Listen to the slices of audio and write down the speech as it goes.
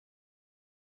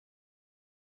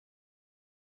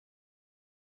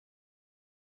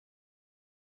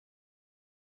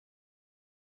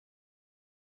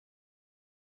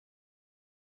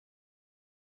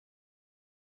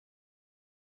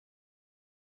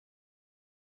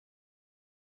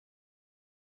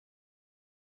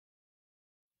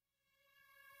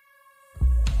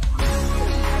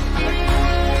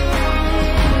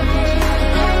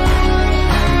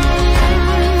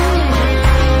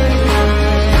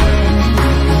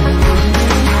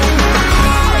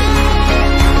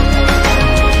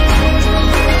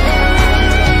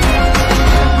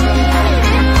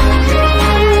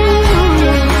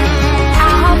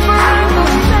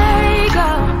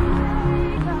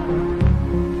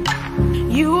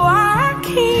You are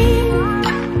King.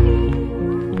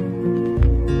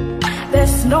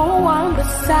 There's no one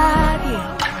beside you.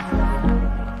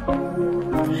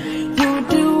 You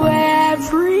do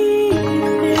everything.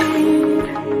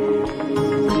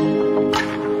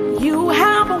 You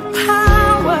have a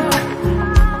power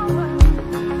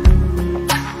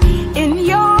in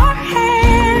your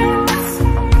hands.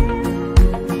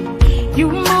 You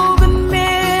move in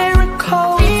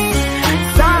miracles,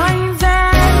 signs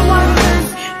and wonders.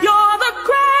 You're the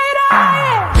great I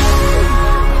am.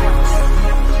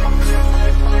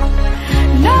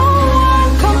 No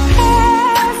one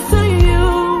compares to you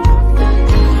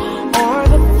or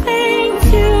the things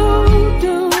you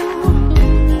do.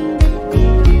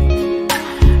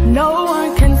 No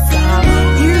one can stop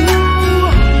you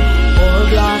or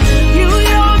block you.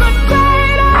 You're the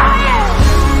great I am.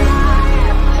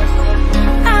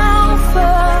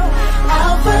 Alpha,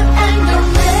 Alpha and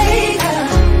Omega.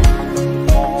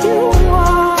 You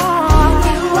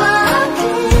are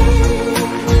King.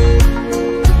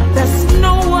 There's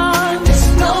no one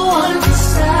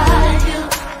beside you.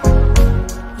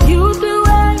 You do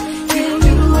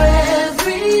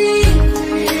everything.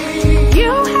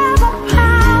 You have a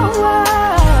power.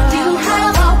 You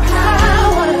have a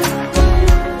power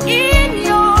in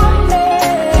your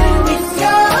hand. In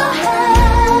your hand.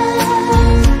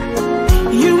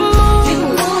 You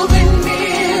move in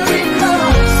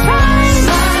miracles,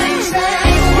 signs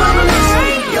and wonders.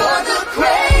 You're the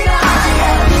great I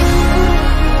am.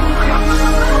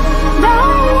 No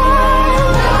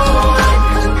one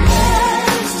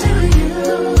compares to you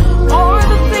or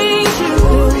the things you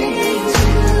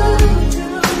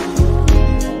do.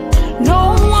 No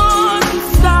one can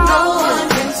stop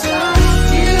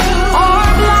you or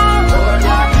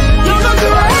block. You're the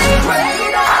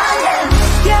great I am.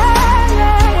 Yeah.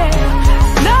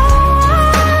 No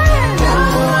one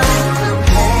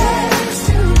compares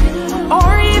to you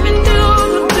or even do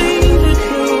the things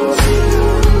you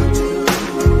do.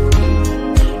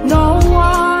 No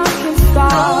one can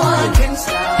stop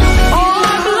or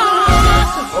block.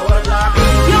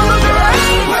 You're the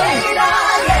great I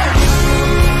am.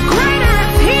 Greater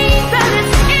is He that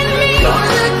is in me. You're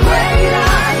the great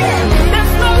I am.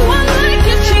 There's no one like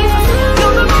you, Jesus.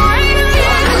 You're the great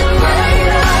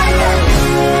I am.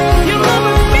 You move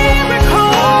in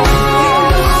miracles.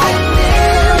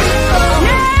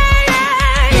 Yeah.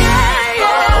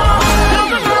 You're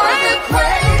the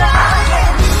great I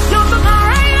am. You're the great I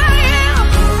am.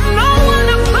 No one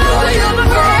above you. You're the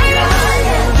great I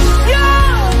am. You're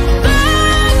the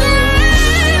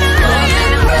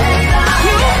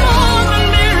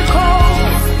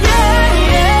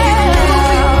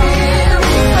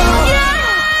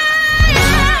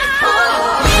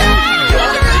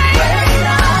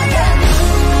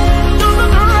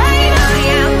great I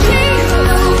am.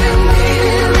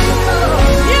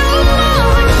 You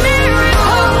move in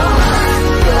miracles.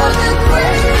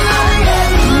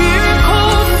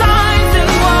 Miracles, signs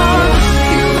and wonders.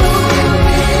 You move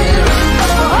in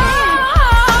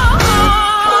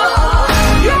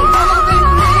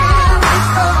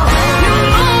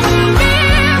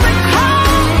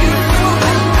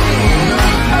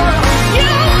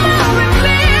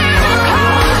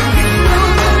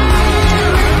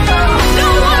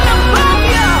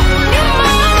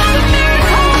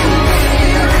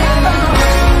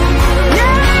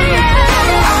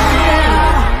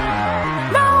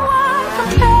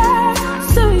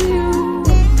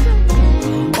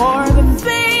or the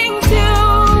things you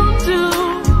do.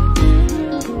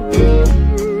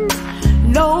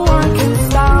 No one can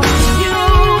stop you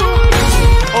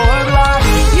or block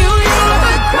you. You're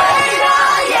the great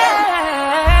I am.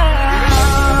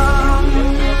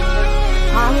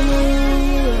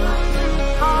 Hallelujah.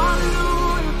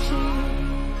 Hallelujah,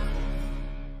 Jesus.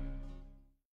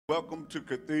 Welcome to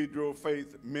Cathedral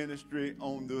Faith Ministry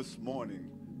on this morning.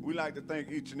 We'd like to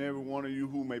thank each and every one of you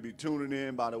who may be tuning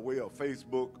in by the way of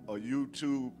Facebook or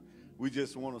YouTube. We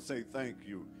just want to say thank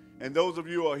you. And those of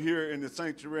you who are here in the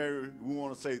sanctuary, we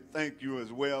want to say thank you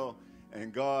as well,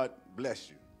 and God bless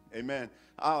you. Amen.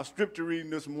 Our scripture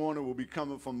reading this morning will be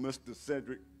coming from Mr.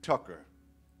 Cedric Tucker.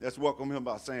 Let's welcome him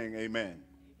by saying amen.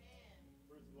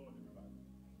 Praise the Lord, everybody.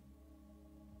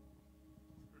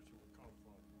 Scripture will come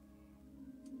from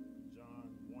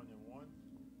John 1:1.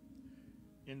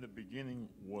 In the beginning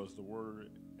was the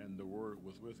Word, and the Word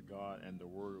was with God, and the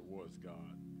Word was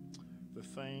God. The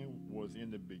same was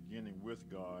in the beginning with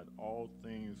God. All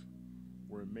things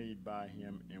were made by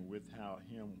him, and without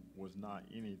him was not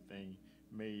anything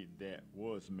made that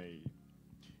was made.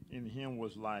 In him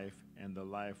was life, and the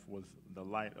life was the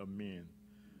light of men.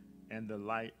 and the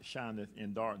light shineth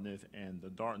in darkness, and the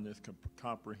darkness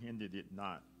comprehended it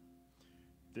not.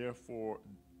 Therefore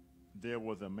there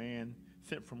was a man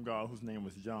sent from God whose name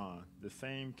was John. The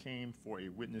same came for a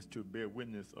witness to bear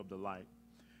witness of the light,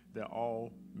 that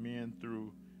all men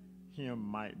through him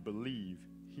might believe.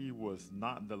 He was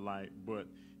not the light, but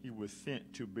he was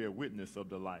sent to bear witness of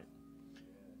the light,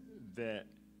 that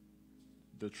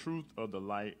the truth of the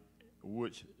light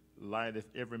which lighteth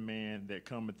every man that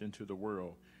cometh into the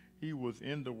world. He was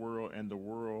in the world, and the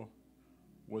world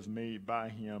was made by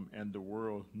him, and the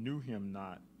world knew him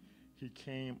not. He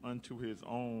came unto his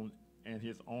own, and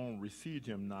his own received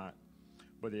him not.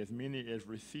 But as many as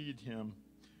received him,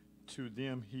 to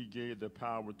them he gave the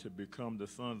power to become the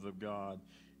sons of God,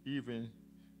 even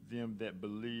them that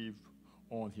believe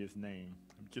on his name.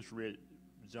 I just read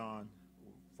John,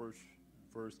 first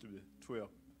verse to the 12th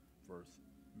verse.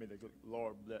 May the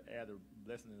Lord add a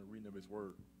blessing in the reading of his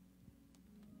word.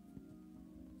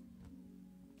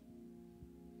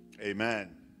 Amen.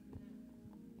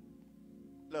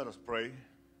 Let us pray.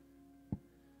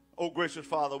 Oh, gracious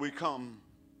Father, we come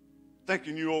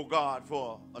thanking you, oh God,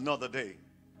 for another day.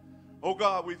 Oh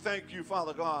God, we thank you,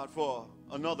 Father God, for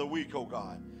another week, oh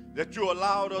God, that you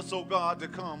allowed us, oh God, to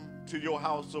come to your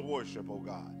house of worship, oh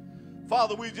God.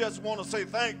 Father, we just want to say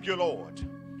thank you, Lord.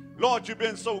 Lord, you've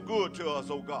been so good to us,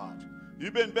 oh God.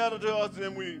 You've been better to us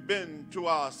than we've been to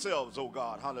ourselves, oh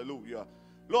God. Hallelujah.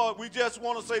 Lord, we just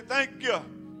want to say thank you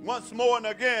once more and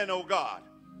again, oh God.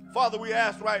 Father, we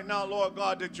ask right now, Lord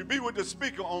God, that you be with the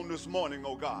speaker on this morning,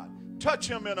 oh God. Touch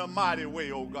him in a mighty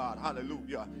way, oh God.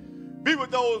 Hallelujah. Be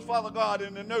with those, Father God,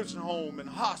 in the nursing home and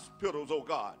hospitals, oh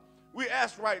God. We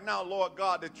ask right now, Lord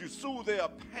God, that you soothe their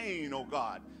pain, oh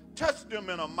God. Touch them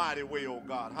in a mighty way, oh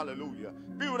God. Hallelujah.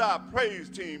 Be with our praise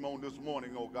team on this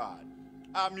morning, oh God.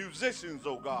 Our musicians,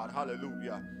 oh God.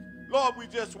 Hallelujah. Lord, we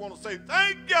just want to say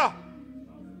thank you.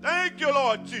 Thank you,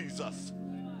 Lord Jesus.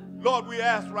 Lord, we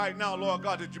ask right now, Lord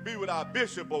God, that you be with our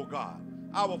bishop, oh God.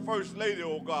 Our first lady,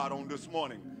 oh God, on this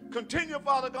morning. Continue,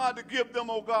 Father God, to give them,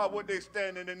 oh God, what they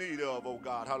stand in the need of, oh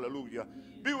God. Hallelujah.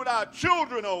 Be with our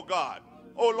children, oh God.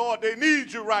 Oh, Lord, they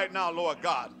need you right now, Lord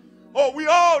God. Oh, we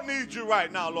all need you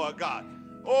right now, Lord God.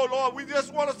 Oh, Lord, we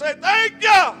just want to say thank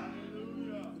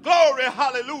you. Glory,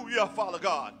 hallelujah, Father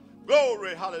God.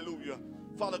 Glory, hallelujah.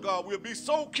 Father God, we'll be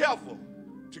so careful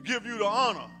to give you the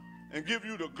honor and give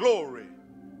you the glory.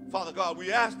 Father God,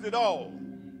 we ask it all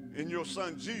in your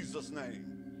Son Jesus' name.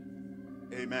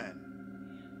 Amen.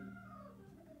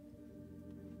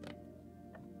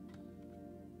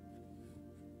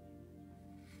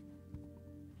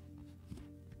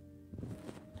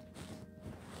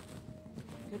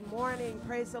 Good morning.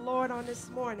 Praise the Lord on this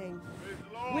morning.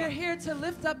 We're here to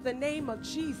lift up the name of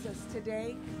Jesus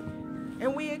today,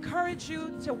 and we encourage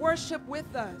you to worship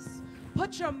with us.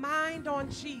 Put your mind on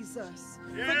Jesus.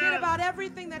 Forget about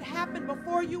everything that happened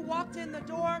before you walked in the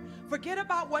door. Forget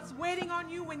about what's waiting on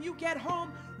you when you get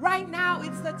home. Right now,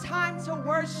 it's the time to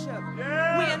worship.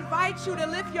 We invite you to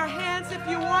lift your hands if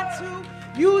you want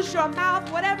to. Use your mouth,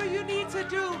 whatever you need to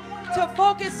do to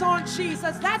focus on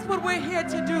Jesus. That's what we're here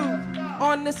to do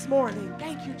on this morning.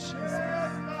 Thank you, Jesus.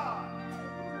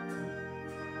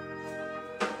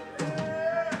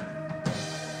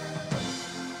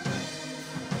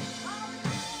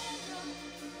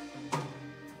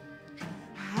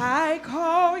 I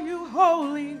call you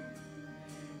holy.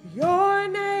 Your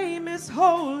name is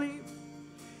holy.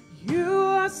 You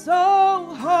are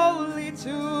so holy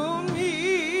to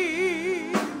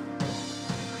me.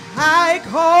 I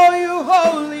call you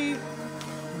holy.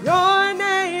 Your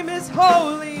name is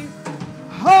holy.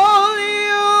 Holy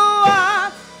you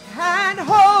are, and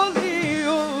holy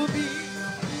you'll be.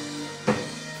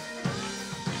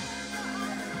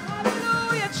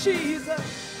 Hallelujah,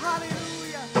 Jesus.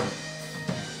 Hallelujah.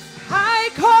 I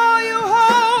call you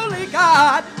holy,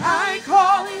 God. I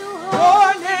call you holy.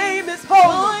 Your name is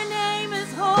holy. Your name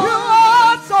is holy. You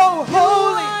are so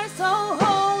holy. You are so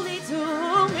holy to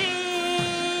me.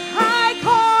 I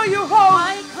call you holy.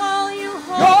 I call you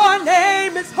holy. Your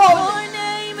name is holy. Your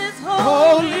name is holy.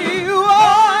 Holy you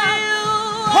are.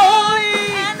 Holy.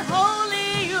 And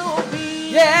holy you'll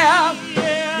be. Yeah.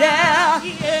 Yeah. Yeah.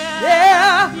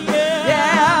 Yeah.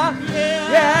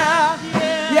 Yeah.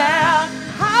 Yeah.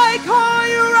 I call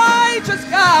you righteous,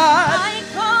 God. I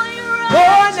call you Your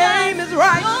righteous. name is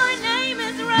righteous. Your name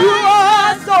is righteous. You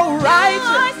are so righteous.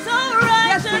 You are so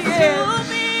righteous Yes, He to is.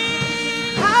 me.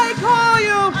 I call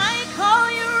you. I call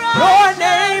you righteous. Your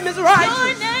name is righteous.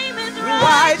 Your name is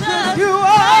Righteous righteous. you are.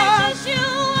 Righteous you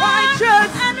are.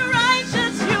 Righteous. And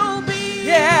righteous you'll be.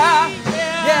 Yeah.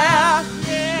 Yeah.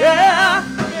 Yeah. Yeah.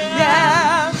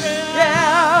 Yeah.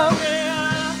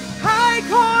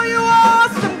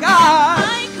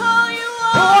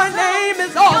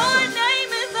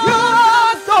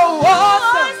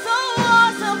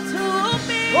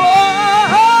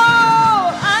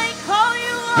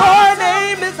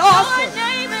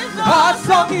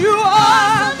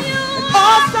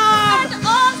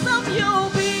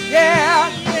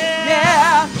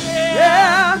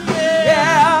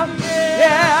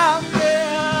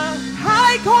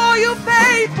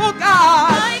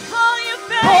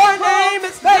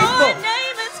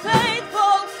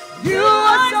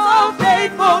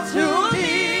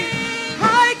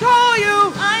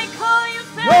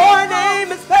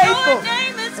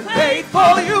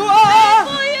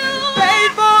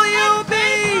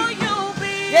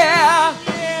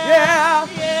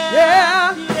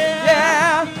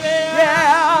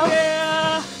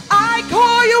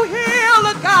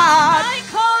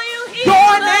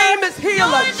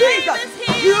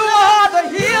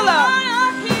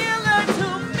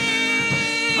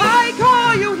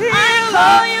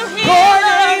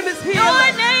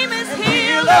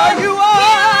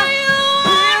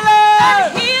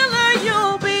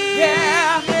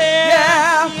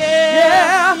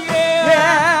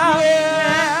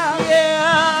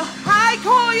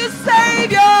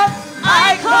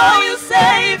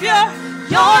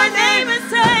 Your name is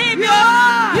Savior.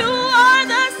 You are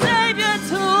the Savior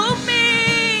to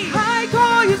me. I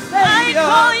call you Savior. I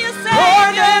call you Savior.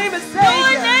 Your name is Savior.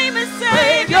 Your name is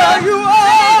Savior. Savior you are.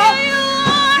 Savior you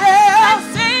are. Yeah. And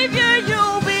Savior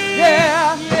you'll be.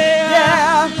 Yeah.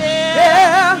 Yeah. Yeah.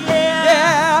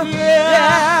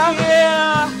 Yeah.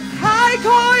 Yeah. I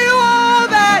call you all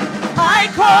that. I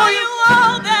call you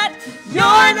all that.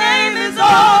 Your name is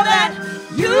all that.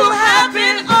 You have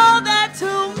been all that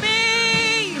to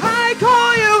me. I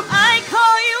call you. I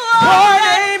call you all Your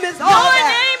that. name is all Your that.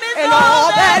 name is And all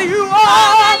that you All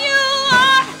are. that you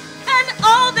are and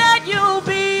all that you'll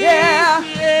be. Yeah.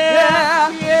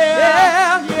 Yeah.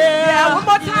 Yeah. Yeah. One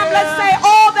more time. Let's say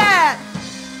all that.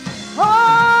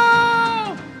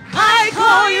 Oh, I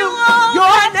call you all your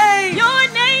that. name. Your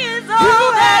name is all You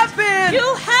that. have been. You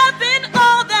have been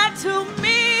all that to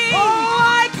me. Oh,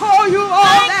 I call you all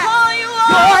I that. call you all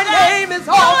Your that. name is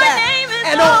all Your that. name is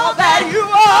And all all that you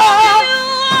All that are. you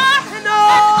are And and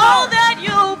all that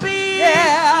you'll be.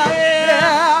 Yeah.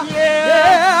 Yeah.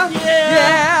 Yeah.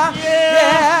 Yeah.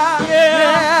 Yeah.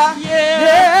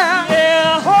 Yeah.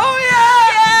 Yeah. Oh yeah.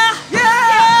 Yeah.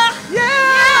 Yeah.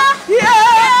 Yeah. Yeah.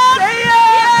 Say yeah.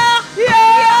 Yeah.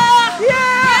 Yeah.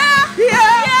 Yeah.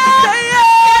 Say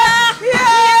yeah. Yeah.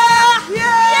 Yeah.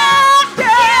 Yeah.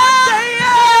 Say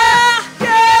yeah.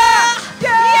 Yeah.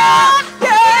 Yeah. Yeah.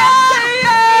 Say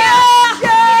yeah.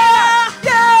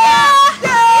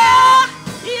 Yeah.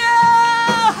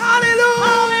 Yeah.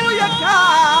 Hallelujah,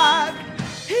 God.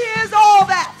 He is all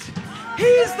that.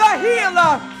 He's the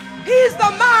healer. He's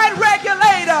the mind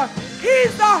regulator.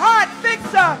 He's the heart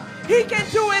fixer. He can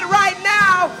do it right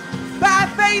now by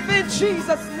faith in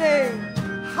Jesus' name.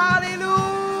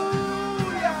 Hallelujah.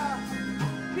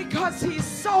 Because he's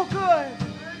so good.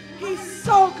 He's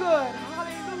so good.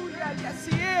 Hallelujah. Yes,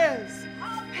 he is.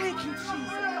 Thank you,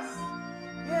 Jesus.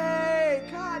 Hey,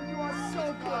 God, you are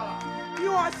so good.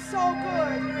 You are so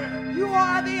good. You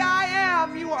are the I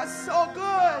am. You are so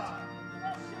good.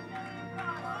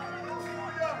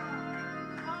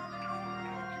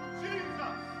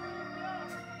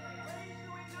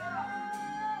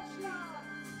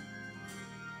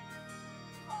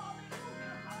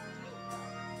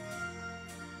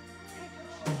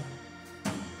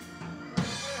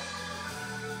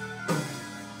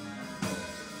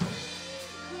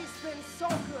 He's been so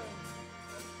good.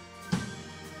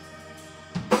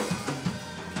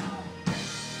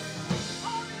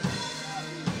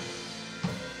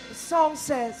 The song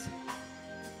says,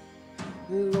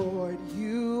 Lord,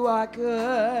 you are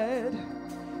good.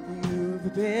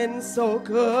 You've been so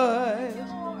good.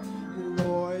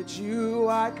 Lord, you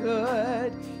are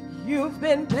good. You've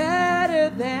been better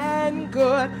than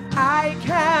good. I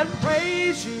can't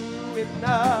praise you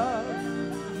enough.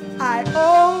 I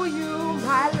owe you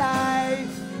my life.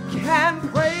 Can't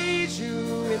praise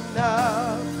you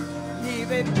enough.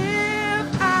 Even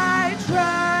if I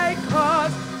try,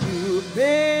 'cause you've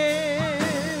been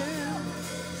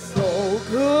so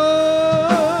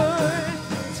good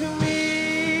to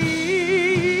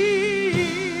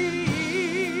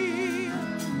me.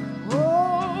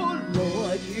 Oh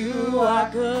Lord, you are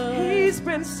good. He's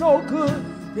been so good.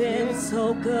 Been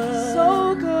so good.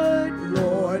 So good.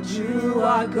 Lord, you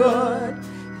are good.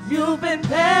 You've been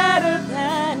better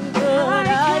than good.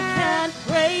 I can't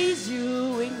praise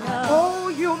you enough. Oh,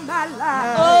 you my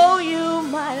life. Oh, you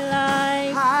my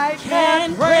life. I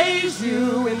can't praise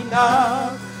you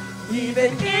enough.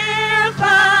 Even if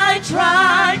I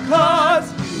try, 'cause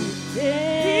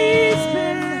he's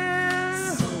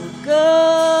been so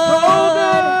good. So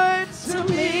good to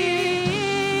me.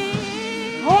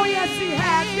 Oh, yes, he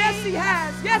has. Yes, he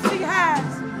has. Yes, he has.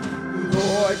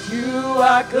 Lord, you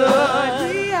are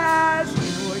good. He has.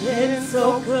 Lord, been so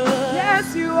good. Yes,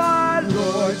 you are.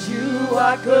 Lord, you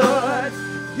are good.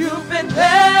 You've been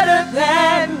better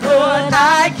than good.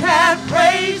 I can't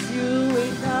praise you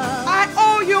enough. I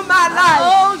owe you my life. I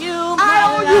owe you my I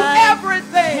owe life. you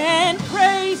everything. Can't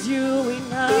praise you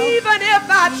enough. Even if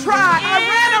I try. I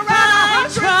ran around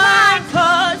 100 times.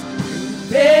 'Cause you've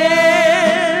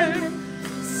been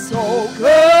so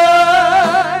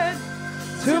good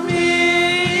to me.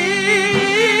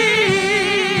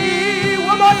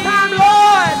 One more time,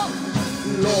 Lord.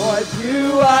 Lord, you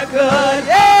are good.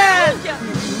 Yes.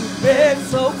 You've been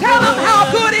so good. Tell him how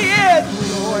good he is.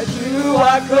 Lord, you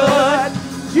are good.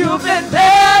 You've been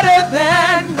better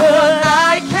than good.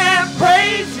 I can't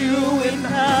praise you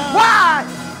enough. Why?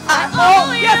 I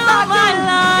owe you my life.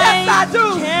 Yes, I do.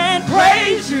 Can't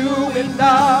praise you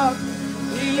enough.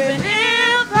 Even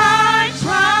if I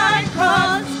try,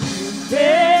 'cause you've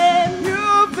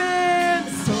been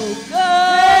so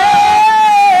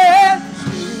good.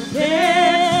 You've been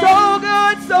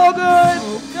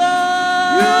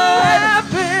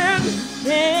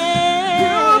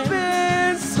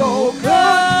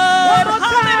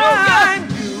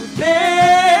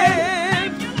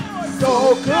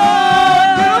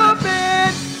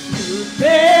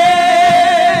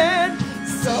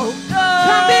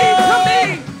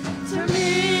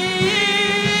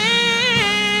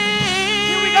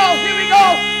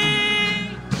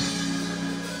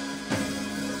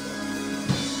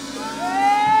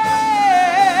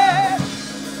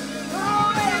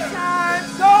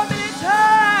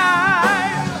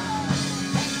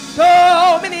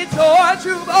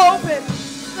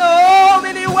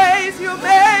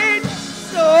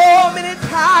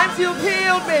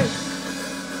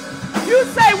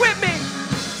say with me.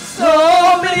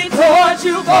 So many doors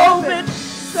you've opened,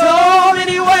 so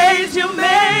many ways you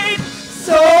made,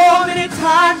 so many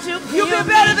times you've been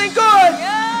better than good.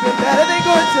 You've been better than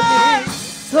good to me.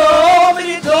 So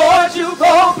many doors you've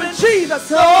opened, Jesus.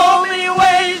 so many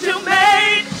ways you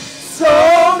made,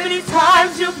 so many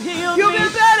times you've healed me. You've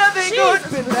been better than good.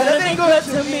 Been better than good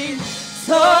to me.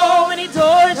 So many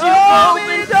doors you've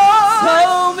opened,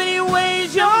 so many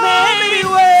ways you made,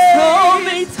 so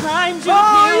many times you've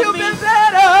healed me. You've been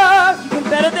better. You've been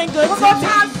better than good to One more me.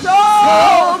 time,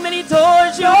 So many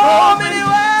doors you've opened, so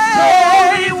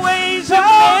many ways you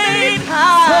made, so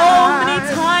many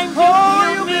times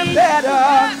you've healed me.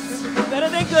 Better. Better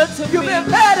than good to me. You've been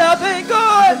better than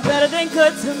good. Better than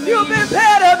good to me. You've been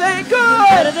better than good.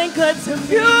 Better than good to me.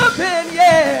 You've been,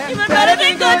 yeah. You've been better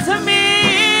than good to me.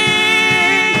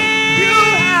 You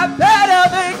have better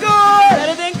than good.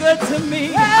 Better than good to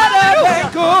me. Better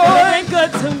than good. Better than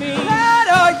good to me.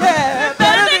 Better, yeah.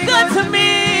 Better than good to me.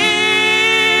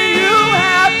 You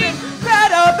have been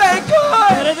better than good.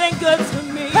 Better than good to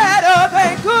me. Better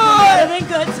than good. Better than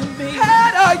good to me.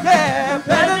 Better, yeah.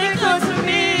 Better than good to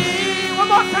me. One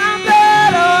more time,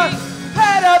 better.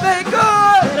 Better than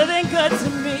good. Better than good to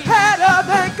me. Better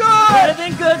than good. Better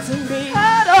than good to me.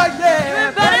 Better,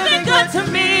 yeah. Better than good to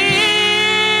me.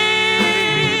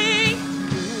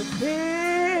 You've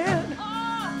been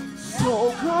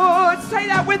so good. Say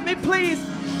that with me, please.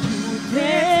 You've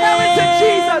been. Tell it to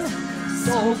Jesus.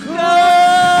 So good.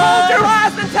 Hold your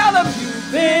eyes and tell him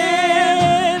you've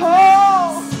been so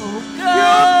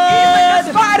good. Even in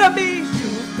spite of me,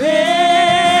 you've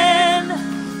been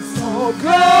so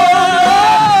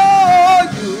good.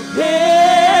 You've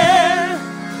been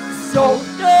so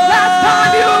good. Last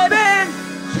time you've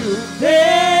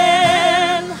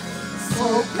been so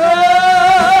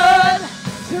good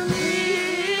to me.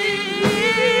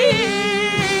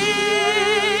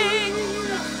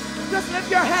 Just lift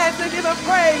your hands and give him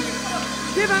praise.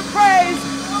 Give him praise.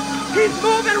 He's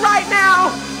moving right now.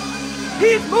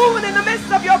 He's moving in the midst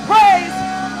of your praise.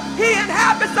 He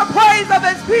inhabits the praise of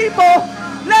his people.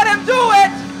 Let him do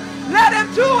it. Let him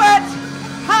do it.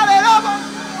 Hallelujah.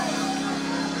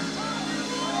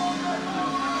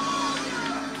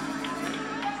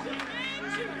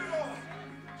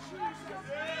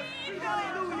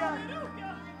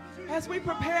 As we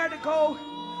prepare to go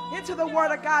into the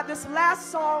Word of God, this last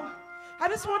song, I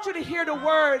just want you to hear the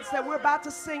words that we're about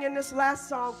to sing in this last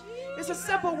song. It's a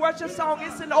simple worship song.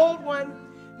 It's an old one.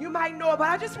 You might know it, but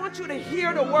I just want you to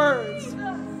hear the words.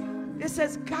 It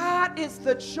says, God is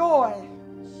the joy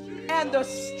and the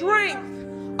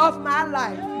strength of my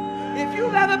life. If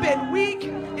you've ever been weak,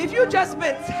 if you've just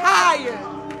been tired,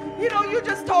 you know, you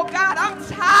just told God, I'm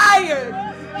tired.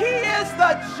 He is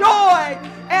the joy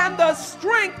and the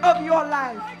strength of your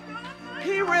life.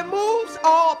 He removes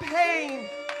all pain,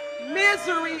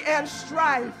 misery, and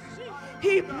strife.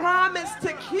 He promised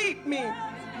to keep me,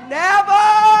 never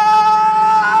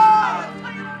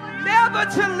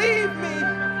to leave me.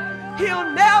 He'll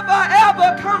never,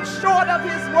 ever come short of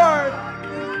his word.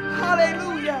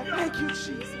 Hallelujah. Thank you,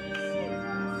 Jesus.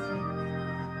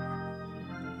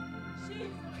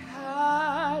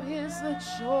 God is the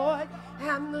joy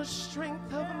and the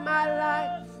strength of my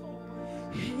life.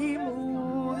 He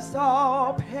moves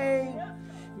all pain,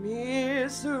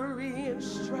 misery, and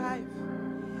strife.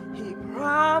 He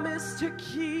promised to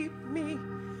keep me,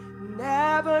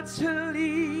 never to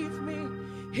leave me.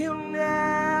 He'll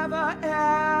never,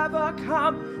 ever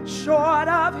come short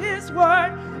of his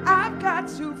word. I've got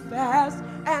to fast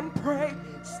and pray,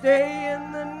 stay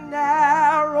in the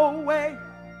narrow way.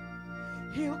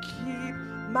 He'll keep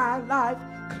my life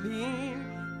clean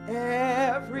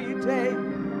every day.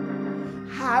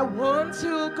 I want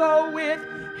to go with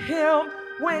him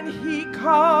when he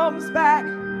comes back.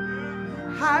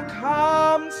 I've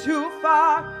come too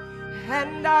far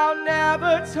and I'll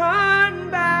never turn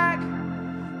back.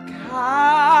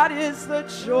 God is the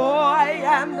joy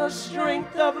and the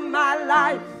strength of my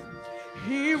life.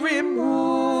 He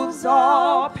removes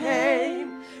all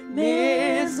pain,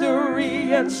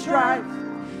 misery, and strife.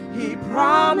 He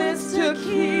promised to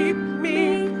keep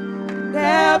me,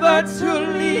 never to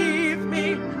leave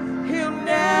me. He'll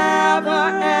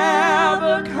never,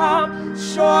 ever come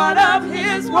short of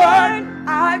his word.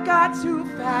 I've got to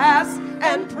fast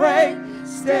and pray,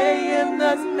 stay in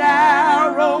the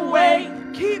narrow way.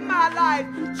 Keep my life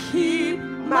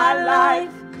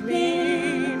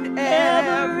clean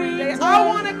every day.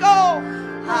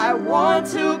 I want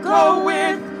to go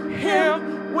with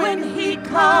him when he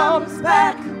comes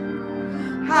back.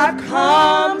 I've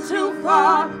come too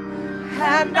far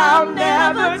and I'll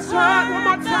never turn. One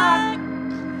more time.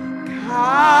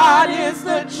 God is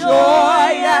the joy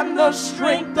and the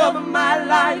strength of my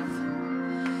life.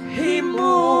 He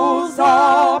moves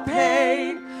all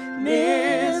pain,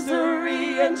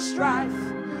 misery, and strife.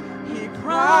 He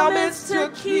promised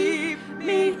to keep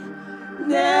me,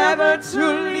 never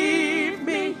to leave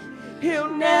me. He'll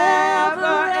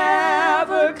never,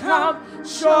 ever come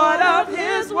short of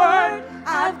his word.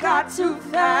 I've got to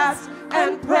fast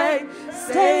and pray,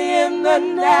 stay in the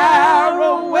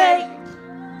narrow way.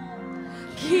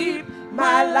 Keep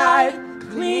my life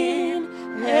clean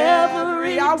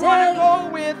every day. I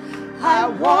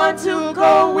want to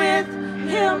go with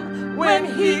him when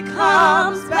he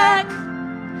comes back.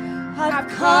 I've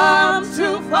come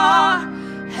too far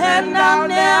and I'll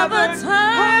never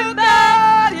turn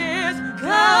back.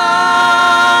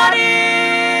 God is,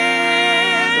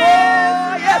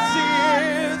 oh yes he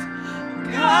is.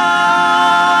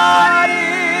 God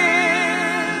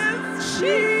is,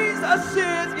 Jesus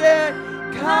is, yeah.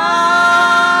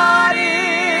 God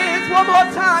is, one more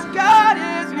time, God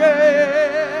is,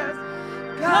 yes.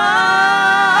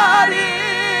 God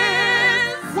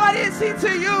is, what is he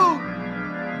to you?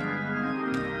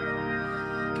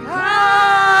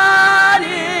 God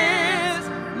is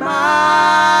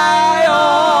my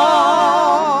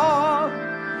all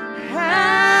and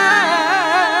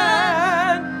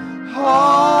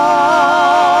all.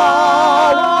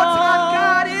 One more time,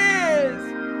 God is.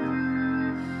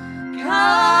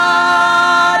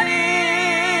 God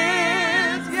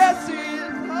is. Yes, he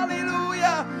is.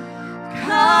 Hallelujah.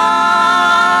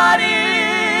 God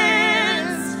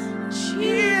is.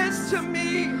 He is to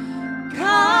me.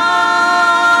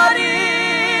 God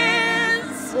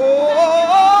is.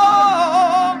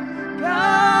 Oh,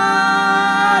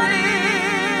 God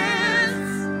is.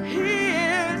 He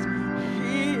is.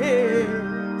 He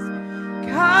is.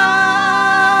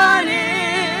 God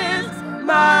is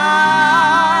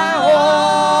my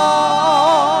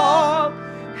all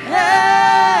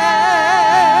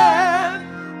and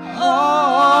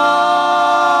all.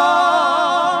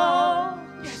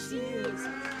 Yes, he is.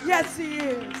 Yes, he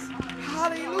is.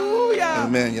 Hallelujah.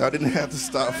 Amen. Y'all didn't have to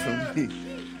stop for me.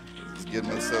 Just get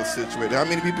myself situated. How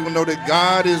many people know that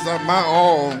God is my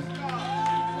all?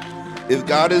 If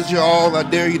God is your all, I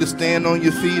dare you to stand on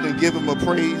your feet and give him a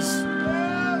praise.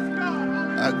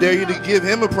 I dare you to give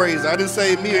him a praise. I didn't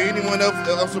say me or anyone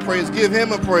else a praise. Give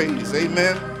him a praise.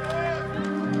 Amen.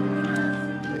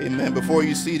 Amen. Before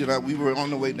you seated, we were on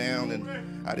the way down,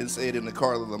 and I didn't say it in the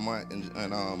car, Lamont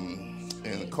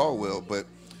and Caldwell, but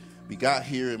we got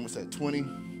here and what's that, 20?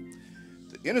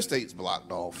 The interstate's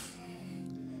blocked off,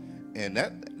 and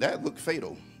that looked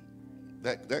fatal.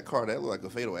 That car, that looked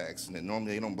like a fatal accident.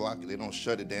 Normally they don't block it, they don't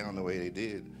shut it down the way they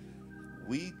did.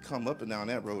 We come up and down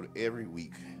that road every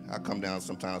week. I come down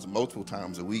sometimes multiple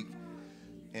times a week,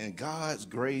 and God's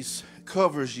grace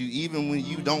covers you even when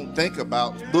you don't think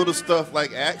about little stuff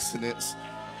like accidents.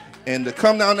 And to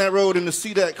come down that road and to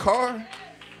see that car,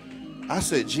 I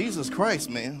said, Jesus Christ,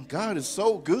 man, God is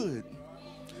so good.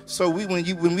 So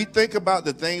when we think about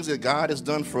the things that God has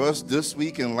done for us this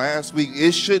week and last week,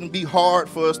 it shouldn't be hard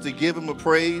for us to give him a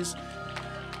praise.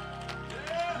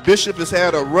 Bishop has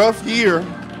had a rough year,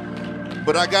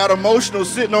 but I got emotional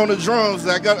sitting on the drums.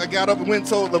 I got up and went and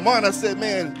told Lamont, I said,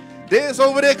 man, Dad's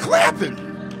over there clapping.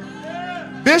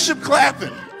 Bishop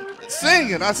clapping,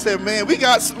 singing. I said, man, we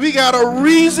got a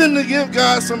reason to give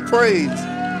God some praise.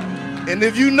 And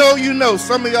if you know, you know.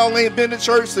 Some of y'all ain't been to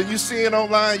church, so you seeing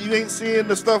online, you ain't seeing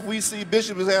the stuff we see.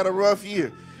 Bishop has had a rough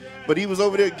year. But he was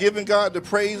over there giving God the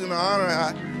praise and the honor.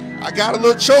 I got a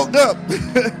little choked up.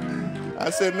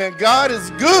 I said, man, God is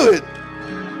good.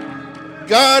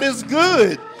 God is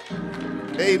good.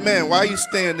 Amen. While you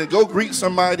standing, go greet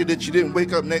somebody that you didn't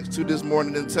wake up next to this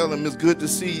morning and tell them it's good to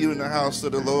see you in the house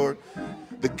of the Lord.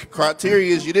 The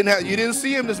criteria is you didn't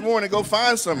see him this morning. Go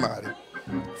find somebody.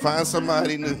 Find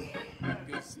somebody new.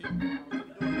 Good to see you.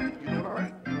 You doing all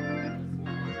right?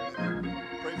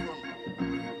 Pray for me.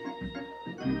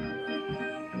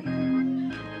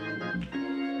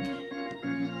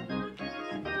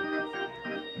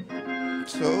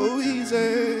 So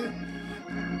easy.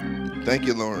 Thank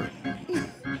you, Lord.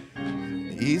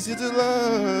 Easy to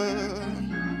love.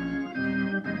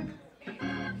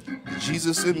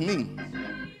 Jesus in me.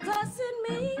 Jesus in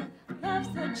me loves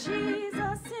the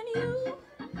Jesus in you.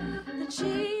 The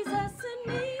Jesus in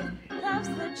me loves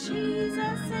the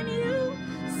Jesus in you.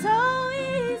 So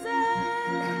easy.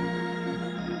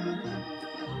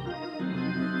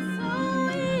 So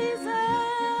easy.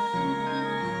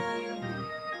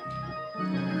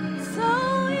 So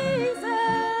easy.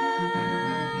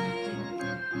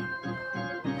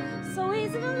 So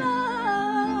easy to love.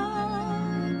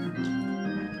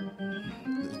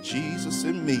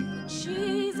 Jesus in me.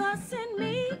 Jesus in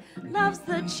me loves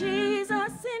the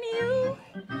Jesus in you.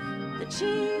 The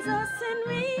Jesus in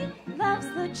me loves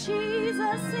the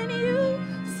Jesus in you.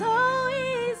 So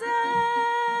easy.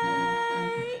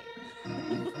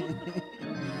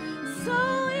 So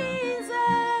easy.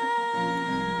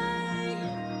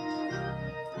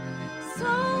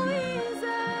 So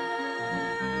easy.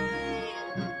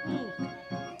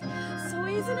 So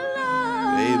easy to love.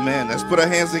 Amen. Let's put our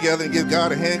hands together and give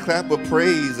God a hand clap of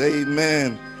praise.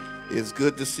 Amen. It's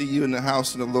good to see you in the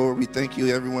house of the Lord. We thank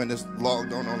you, everyone that's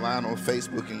logged on online on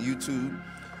Facebook and YouTube.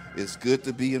 It's good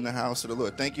to be in the house of the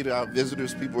Lord. Thank you to our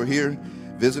visitors. People are here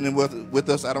visiting with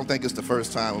us. I don't think it's the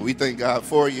first time. We thank God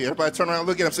for you. Everybody turn around and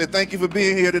look at them and say, thank you for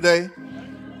being here today.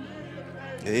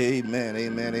 Amen,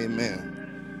 amen,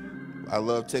 amen. I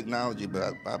love technology,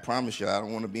 but I promise you, I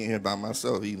don't want to be in here by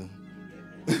myself either.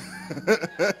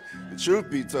 The truth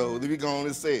be told, if you go on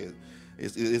and say it,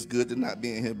 it's good to not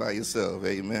be in here by yourself.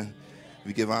 Amen.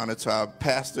 We give honor to our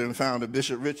pastor and founder,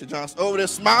 Bishop Richard Johnson, over there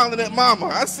smiling at mama.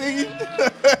 I see you.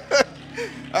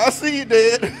 I see you,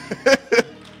 Dad.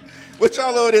 What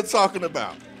y'all over there talking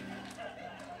about?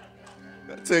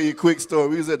 I'll tell you a quick story.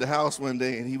 We was at the house one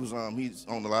day, and he's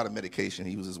on a lot of medication.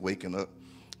 He was just waking up.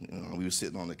 We were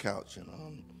sitting on the couch,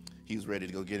 and he was ready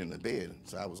to go get in the bed.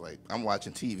 So I was like, I'm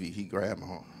watching TV. He grabbed my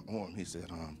arm. He said,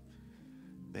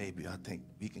 baby, I think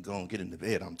we can go and get in the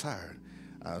bed. I'm tired.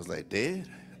 I was like, Dad,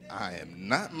 I am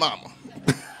not mama.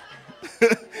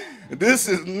 This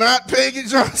is not Peggy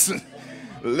Johnson.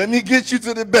 Let me get you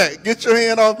to the back. Get your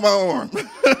hand off my arm.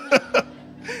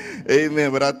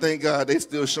 Amen. But I thank God they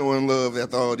still showing love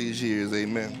after all these years.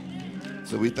 Amen.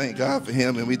 So we thank God for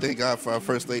him, and we thank God for our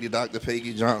First Lady, Dr.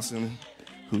 Peggy Johnson,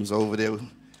 who's over there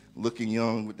looking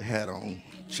young with the hat on,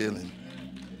 chilling.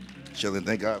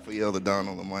 Thank God for Elder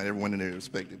Donald and everyone in their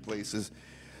respective places.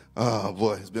 Oh,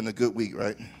 boy, it's been a good week,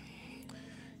 right?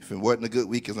 If it wasn't a good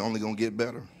week, it's only going to get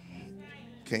better.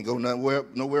 Can't go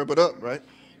nowhere but up, right?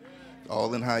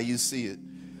 All in how you see it.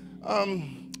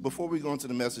 Before we go into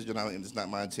the message, and it's not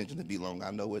my intention to be long. I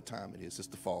know what time it is. It's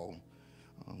the fall.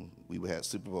 We had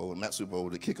Super Bowl, not Super Bowl,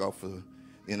 the kickoff for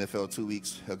the NFL 2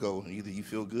 weeks ago. Either you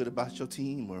feel good about your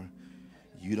team or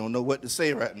you don't know what to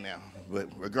say right now. But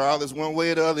regardless, one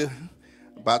way or the other,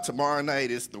 by tomorrow night,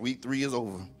 the week 3 is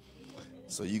over.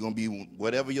 So you're going to be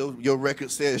whatever your record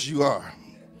says you are.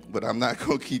 But I'm not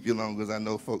going to keep you long because I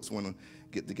know folks want to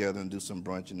get together and do some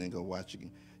brunch and then go watch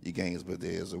your games. But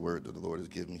there's a word that the Lord has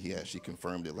given me. He actually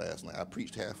confirmed it last night. I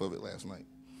preached half of it last night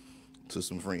to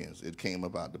some friends. It came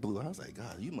about the blue. I was like,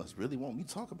 God, you must really want me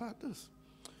to talk about this.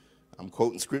 I'm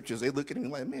quoting scriptures. They look at me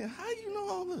like, man, how do you know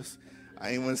all this?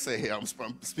 I ain't want to say, hey, I'm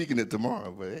speaking it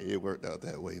tomorrow, but hey, it worked out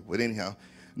that way. But anyhow,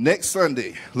 next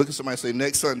Sunday, look at somebody say,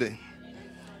 next Sunday.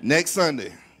 Next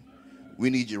Sunday,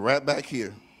 we need you right back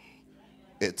here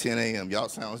at 10 a.m.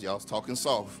 Y'all's talking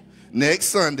soft. Next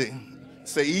Sunday,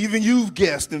 say even you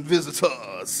guests and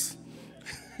visitors.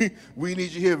 We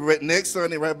need you here next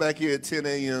Sunday right back here at 10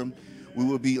 a.m. We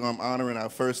will be honoring our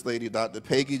First Lady, Dr.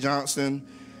 Peggy Johnson.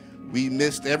 We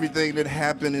missed everything that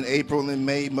happened in April and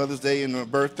May, Mother's Day and her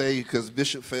birthday, because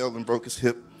Bishop fell and broke his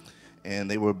hip. And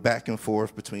they were back and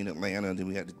forth between Atlanta, and then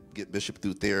we had to get Bishop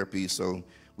through therapy. So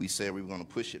we said we were going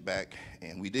to push it back,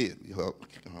 and we did. We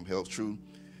held true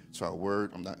to our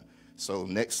word. So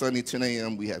next Sunday, 10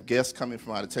 a.m., we have guests coming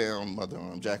from out of town. Mother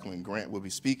Jacqueline Grant will be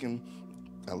speaking.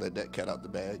 I let that cat out the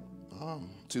bag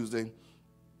Tuesday.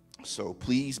 So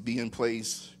please be in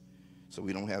place so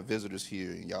we don't have visitors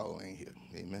here and y'all ain't here.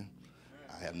 Amen.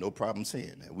 I have no problem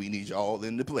saying that. We need y'all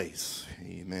in the place.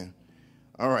 Amen.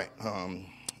 All right.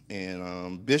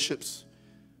 Bishops,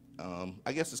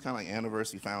 I guess it's kind of like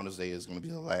Anniversary Founders Day is going to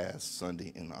be the last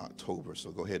Sunday in October.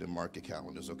 So go ahead and mark your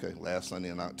calendars, okay? Last Sunday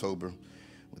in October.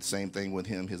 The same thing with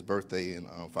him. His birthday and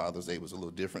Father's Day was a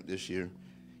little different this year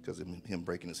because of him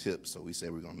breaking his hip. So we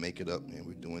said we're going to make it up, and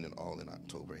we're doing it all in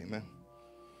October. Amen.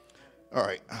 All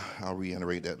right. I'll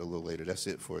reiterate that a little later. That's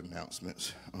it for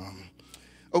announcements.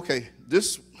 Okay.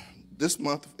 This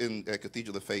month at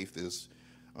Cathedral of Faith is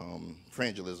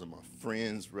frangelism,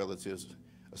 friends, relatives,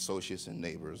 associates, and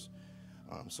neighbors.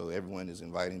 So everyone is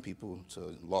inviting people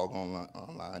to log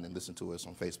online and listen to us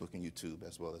on Facebook and YouTube,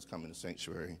 as well as come in the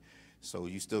sanctuary. So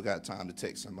you still got time to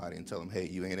text somebody and tell them, hey,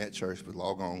 you ain't at church, but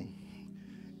log on.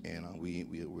 And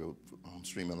we're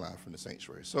streaming live from the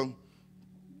sanctuary. So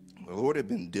the Lord had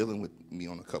been dealing with me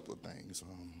on a couple of things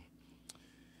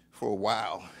for a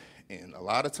while. And a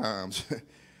lot of times,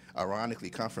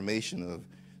 ironically, confirmation of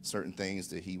certain things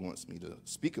that he wants me to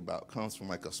speak about comes from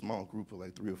like a small group of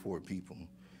like 3 or 4 people.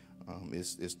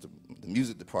 It's the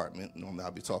music department. Normally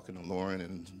I'll be talking to Lauren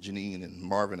and Janine and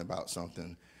Marvin about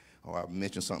something. or I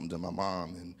mention something to my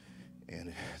mom,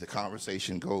 and the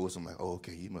conversation goes, I'm like, oh,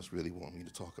 okay, you must really want me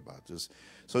to talk about this.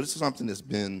 So this is something that's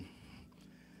been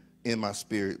in my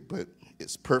spirit, but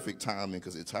it's perfect timing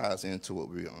because it ties into what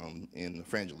we're in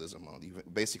evangelism,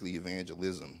 basically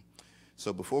evangelism.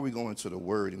 So before we go into the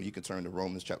word, and you can turn to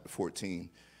Romans chapter 14,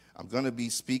 I'm going to be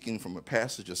speaking from a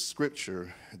passage of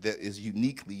scripture that is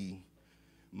uniquely,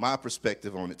 my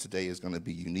perspective on it today is going to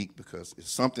be unique because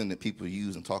it's something that people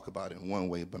use and talk about in one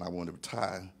way, but I want to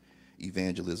tie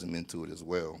evangelism into it as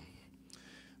well.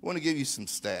 I want to give you some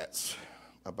stats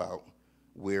about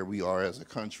where we are as a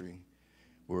country,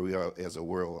 where we are as a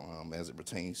world, as it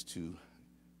pertains to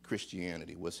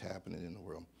Christianity, what's happening in the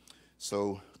world.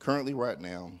 So currently right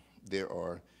now, there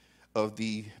are, of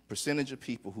the percentage of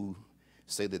people who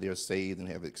say that they're saved and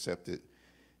have accepted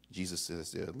Jesus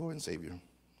as their Lord and Savior,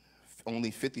 only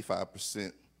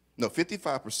 55%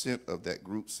 of that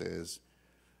group says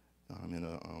in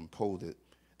a poll that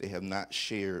they have not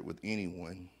shared with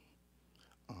anyone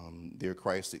their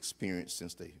Christ experience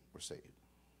since they were saved.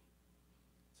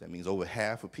 So that means over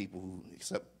half of people who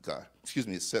accept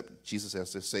Jesus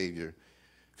as their Savior,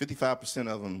 55%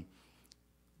 of them,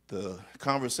 the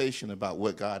conversation about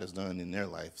what God has done in their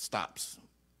life stops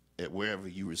at wherever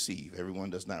you receive. Everyone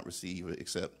does not receive it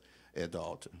except at the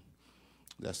altar.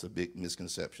 That's a big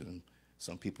misconception.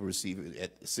 Some people receive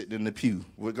it sitting in the pew.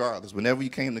 Regardless, whenever you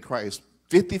came to Christ,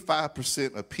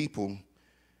 55% of people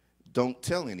don't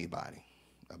tell anybody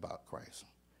about Christ.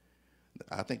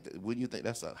 I think wouldn't you think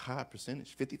that's a high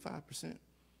percentage, 55%?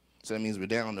 So that means we're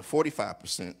down to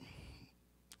 45%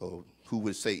 of who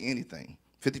would say anything.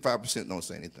 55% don't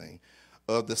say anything.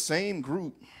 Of the same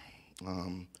group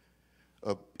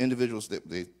of individuals that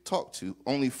they talked to,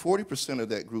 only 40% of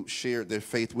that group shared their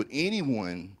faith with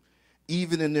anyone,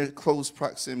 even in their close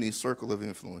proximity circle of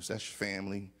influence. That's your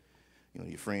family,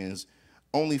 your friends.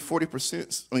 Only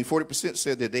 40%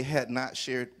 said that they had not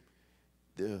shared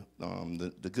the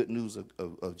good news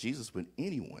of Jesus with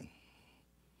anyone.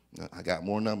 Now, I got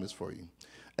more numbers for you.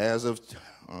 As of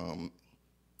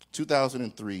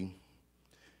 2003,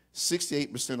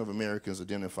 68% of Americans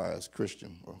identify as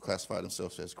Christian or classify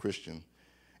themselves as Christian,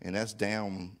 and that's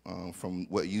down from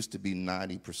what used to be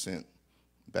 90%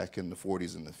 back in the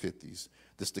 40s and the 50s.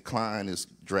 This decline is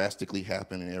drastically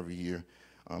happening every year.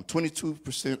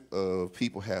 22% of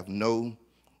people have no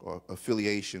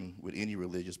affiliation with any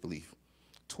religious belief.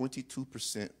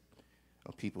 22%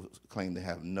 of people claim to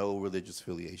have no religious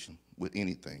affiliation with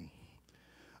anything.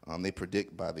 They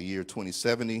predict by the year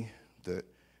 2070 that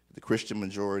the Christian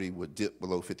majority would dip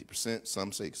below 50%.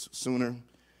 Some say sooner.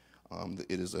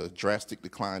 It is a drastic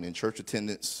decline in church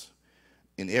attendance.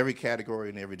 In every category,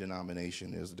 in every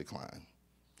denomination, there's a decline.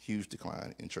 Huge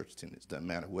decline in church attendance. Doesn't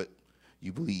matter what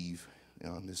you believe.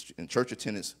 And church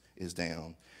attendance is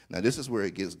down. Now, this is where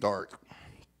it gets dark.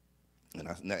 And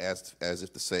as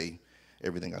if to say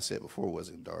everything I said before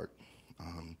wasn't dark.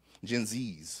 Gen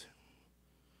Zs,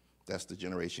 that's the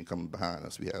generation coming behind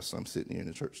us. We have some sitting here in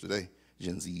the church today.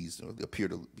 Gen Zs, or they appear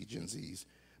to be Gen Zs,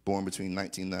 born between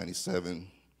 1997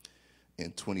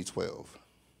 and 2012.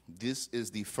 This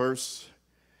is the first,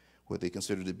 what they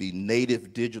consider to be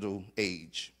native digital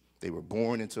age. They were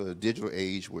born into a digital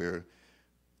age where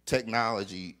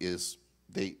technology is,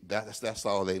 that's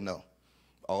all they know.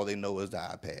 All they know is the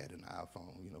iPad and the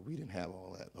iPhone. We didn't have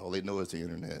all that. All they know is the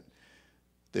internet.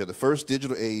 They're the first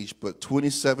digital age, but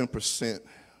 27%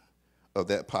 of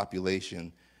that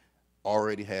population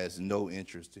already has no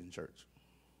interest in church.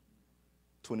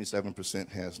 27%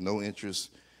 has no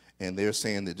interest, and they're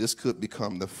saying that this could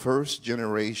become the first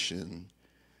generation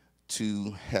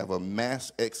to have a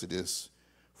mass exodus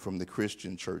from the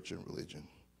Christian church and religion.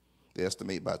 They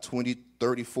estimate by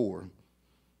 2034,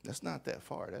 that's not that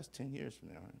far, that's 10 years from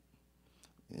now.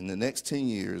 Right? In the next 10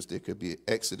 years, there could be an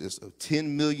exodus of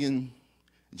 10 million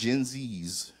Gen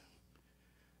Zs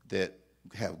that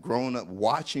have grown up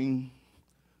watching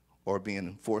or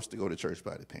being forced to go to church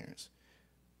by their parents.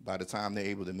 By the time they're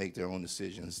able to make their own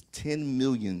decisions, 10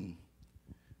 million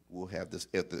will have this,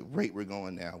 at the rate we're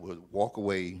going now, will walk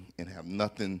away and have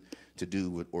nothing to do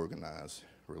with organized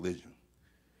religion.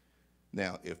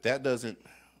 Now, if that doesn't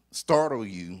startle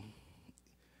you,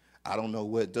 I don't know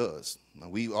what does. Now,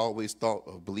 we always thought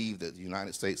or believed that the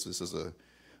United States, this is a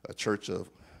church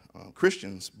of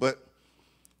Christians, but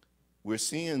we're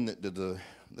seeing that the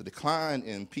decline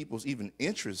in people's even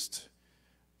interest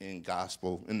in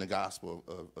the gospel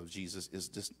of Jesus is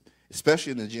just,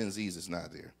 especially in the Gen Zs, is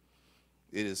not there.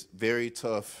 It is very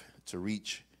tough to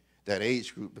reach that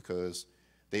age group because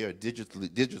they are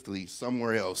digitally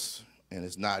somewhere else and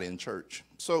it's not in church.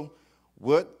 So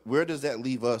where does that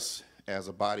leave us as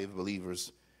a body of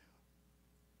believers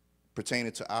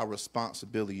pertaining to our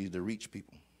responsibility to reach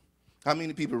people. How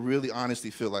many people really honestly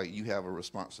feel like you have a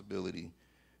responsibility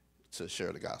to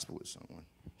share the gospel with someone?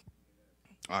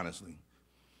 Honestly.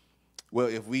 Well,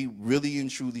 if we really and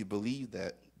truly believe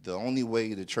that, the only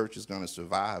way the church is going to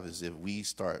survive is if we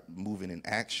start moving in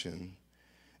action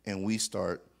and we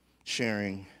start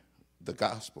sharing the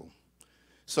gospel.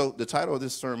 So the title of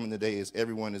this sermon today is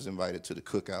Everyone is Invited to the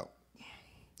Cookout.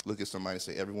 Look at somebody and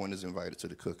say, everyone is invited to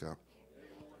the cookout.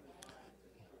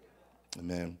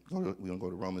 Amen. We're going to go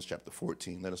to Romans chapter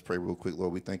 14. Let us pray real quick.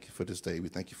 Lord, we thank you for this day. We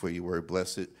thank you for your word.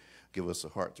 Bless it. Give us a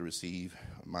heart to receive,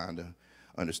 a mind to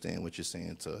understand what you're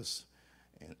saying to us.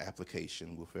 And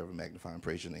application will forever magnify and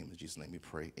praise your name. In Jesus' name we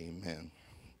pray. Amen.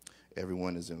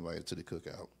 Everyone is invited to the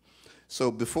cookout. So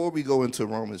before we go into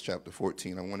Romans chapter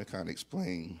 14, I want to kind of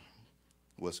explain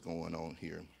what's going on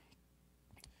here.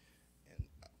 And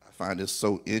I find this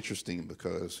so interesting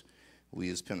because we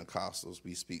as Pentecostals,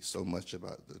 we speak so much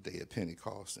about the day of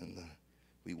Pentecost, and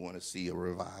we want to see a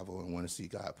revival and want to see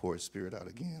God pour his spirit out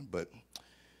again. But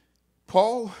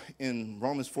Paul in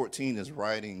Romans 14 is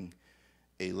writing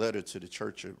a letter to the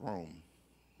church at Rome.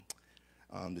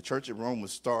 The church at Rome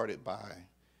was started by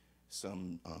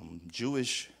some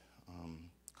Jewish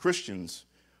Christians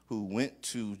who went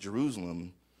to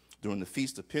Jerusalem during the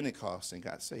Feast of Pentecost and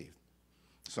got saved.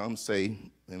 Some say,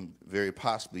 and very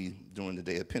possibly during the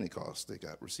day of Pentecost, they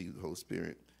received the Holy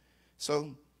Spirit.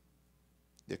 So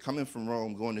they're coming from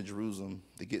Rome, going to Jerusalem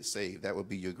to get saved. That would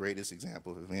be your greatest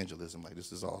example of evangelism. Like,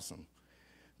 this is awesome.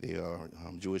 They are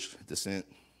Jewish descent,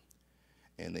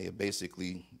 and they have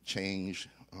basically changed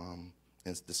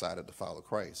and decided to follow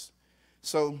Christ.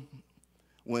 So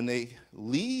when they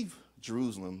leave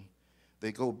Jerusalem,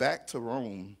 they go back to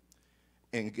Rome,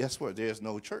 and guess what? There's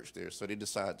no church there. So they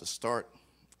decide to start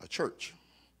a church.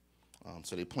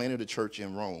 So they planted a church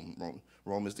in Rome.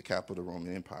 Rome is the capital of the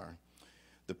Roman Empire.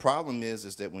 The problem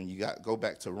is that when you go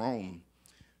back to Rome,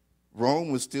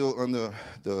 Rome was still under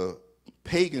the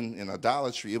pagan and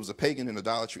idolatry. It was a pagan and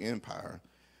idolatry empire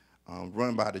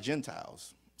run by the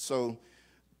Gentiles. So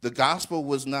the gospel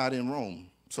was not in Rome.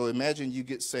 So imagine you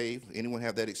get saved. Anyone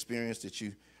have that experience that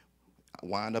you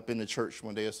wind up in the church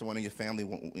one day, or someone in your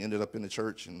family ended up in the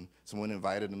church and someone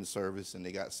invited them to service and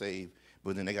they got saved,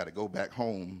 but then they got to go back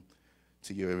home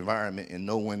to your environment and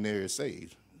no one there is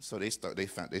saved. So they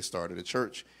started a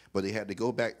church, but they had to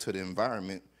go back to the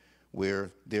environment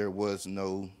where there was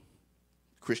no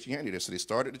Christianity there. So they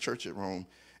started the church at Rome,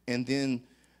 and then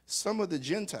some of the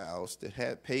Gentiles that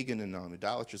had pagan and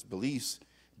idolatrous beliefs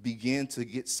began to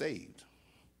get saved.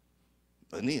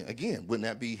 And then, again, wouldn't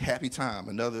that be happy time?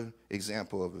 Another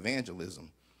example of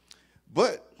evangelism.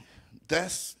 But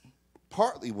that's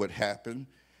partly what happened.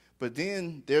 But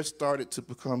then there started to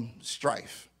become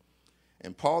strife.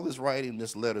 And Paul is writing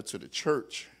this letter to the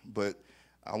church, but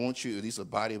I want you, these are a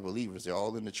body of believers. They're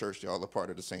all in the church. They're all a part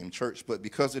of the same church. But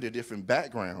because of their different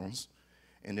backgrounds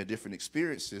and their different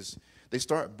experiences, they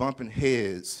start bumping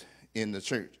heads in the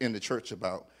church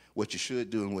about what you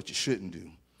should do and what you shouldn't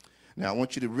do. Now, I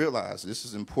want you to realize, this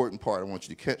is an important part I want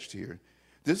you to catch here.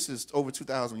 This is over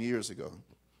 2,000 years ago.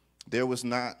 There was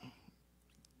not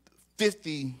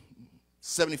 50,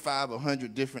 75,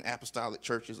 100 different apostolic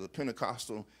churches or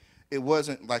Pentecostal. It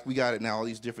wasn't like we got it now, all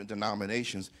these different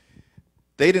denominations.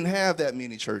 They didn't have that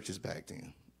many churches back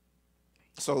then.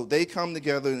 So they come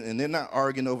together, and they're not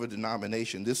arguing over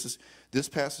denomination. This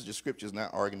passage of Scripture is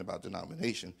not arguing about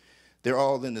denomination. They're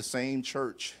all in the same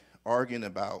church arguing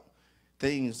about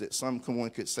things that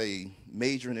someone could say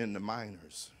majoring in the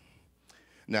minors.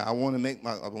 Now, I want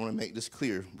to make this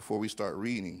clear before we start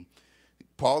reading.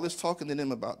 Paul is talking to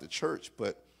them about the church,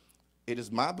 but it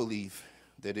is my belief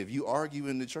that if you argue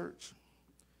in the church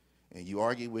and you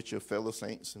argue with your fellow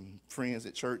saints and friends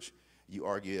at church, you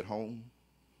argue at home,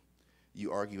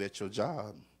 you argue at your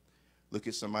job, look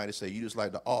at somebody and say, you just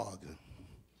like to argue.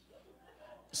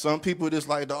 Some people just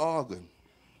like to argue.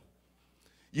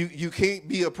 You can't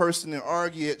be a person and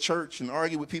argue at church and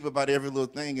argue with people about every little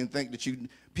thing and think that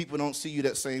people don't see you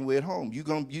that same way at home.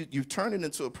 You turn it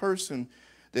into a person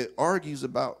that argues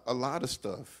about a lot of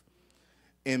stuff.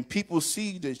 And people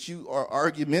see that you are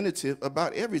argumentative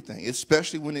about everything,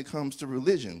 especially when it comes to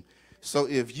religion. So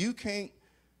if you can't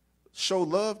show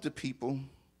love to people,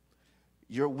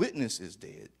 your witness is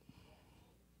dead.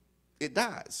 It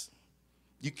dies.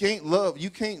 You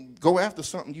can't go after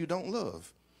something you don't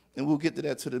love. And we'll get to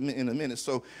that in a minute.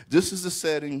 So this is the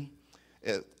setting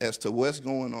as to what's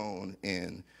going on.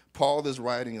 And Paul is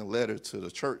writing a letter to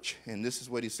the church. And this is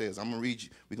what he says. I'm going to read you.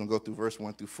 We're going to go through verse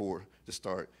 1 through 4 to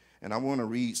start. And I want to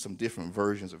read some different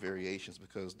versions or variations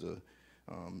because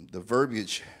The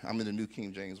verbiage, I'm in the New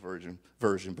King James version,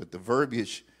 but the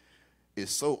verbiage is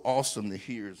so awesome to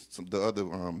hear the other,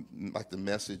 like the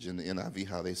Message and the NIV,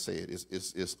 how they say it.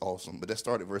 It's awesome. But let's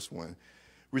start at verse 1.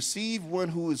 Receive one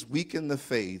who is weak in the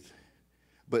faith,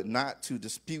 but not to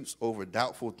disputes over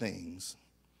doubtful things.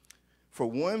 For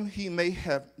one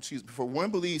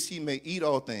believes he may eat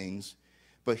all things,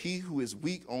 but he who is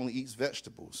weak only eats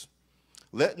vegetables.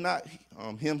 Let not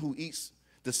him who eats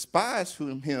despise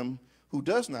him who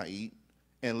does not eat,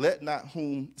 and let not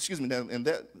him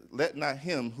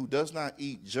who does not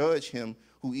eat judge him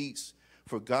who eats,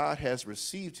 for God has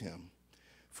received him.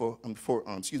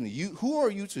 Who are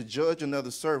you to judge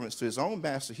another servant? To his own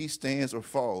master he stands or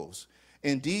falls.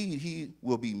 Indeed, he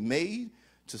will be made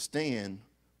to stand,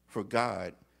 for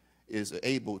God is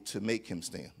able to make him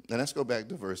stand. Now let's go back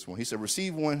to verse 1. He said,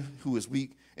 receive one who is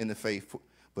weak in the faith,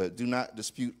 but do not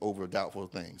dispute over doubtful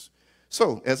things.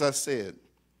 So, as I said,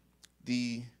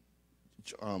 the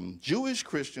Jewish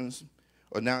Christians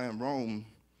are now in Rome,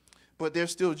 but they're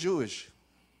still Jewish.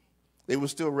 They were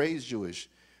still raised Jewish.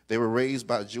 They were raised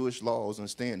by Jewish laws and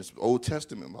standards, Old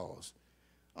Testament laws,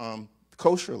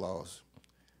 kosher laws.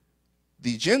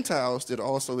 The Gentiles that are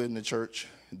also in the church,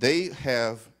 they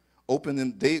have opened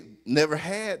them. They never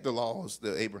had the laws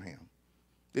of Abraham.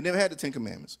 They never had the Ten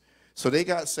Commandments. So they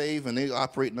got saved and they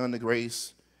operating under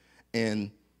grace.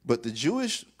 But the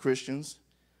Jewish Christians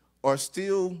are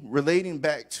still relating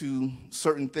back to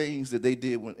certain things that they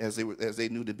did as they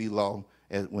knew to be law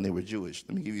when they were Jewish.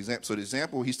 Let me give you an example. So the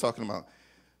example he's talking about,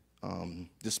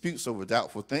 disputes over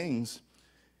doubtful things,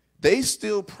 they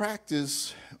still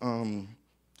practice.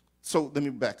 So let me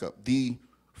back up. The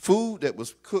food that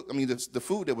was cooked, the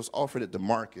food that was offered at the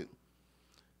market,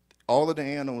 all of the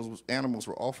animals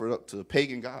were offered up to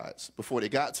pagan gods before they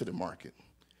got to the market.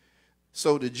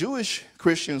 So the Jewish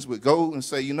Christians would go and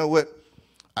say, you know what?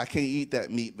 I can't eat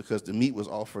that meat because the meat was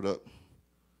offered up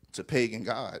to pagan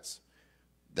gods.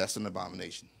 That's an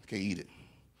abomination. Can't eat it.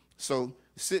 So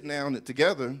sitting down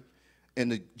together,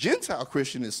 and the Gentile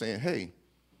Christian is saying, hey,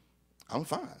 I'm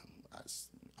fine.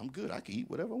 I'm good. I can eat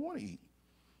whatever I want to eat.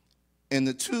 And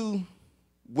the two,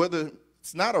 whether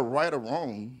it's not a right or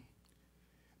wrong,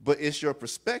 but it's your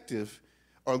perspective,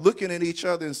 are looking at each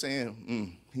other and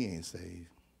saying, he ain't saved.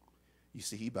 You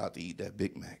see, he about to eat that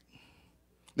Big Mac.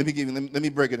 Let me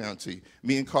break it down to you.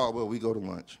 Me and Caldwell, we go to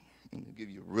lunch. Let me give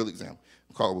you a real example.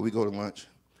 Caldwell, we go to lunch.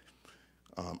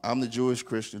 I'm the Jewish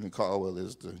Christian, and Caldwell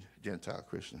is the Gentile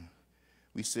Christian.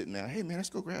 We sitting there, hey, man,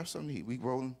 let's go grab something to eat. We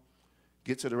rolling,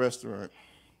 get to the restaurant.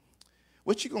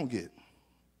 What you going to get?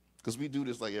 Because we do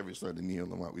this like every Sunday, me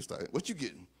and Lamont, we start, what you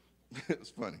getting?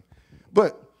 It's funny.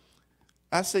 But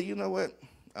I say, you know what?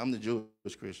 I'm the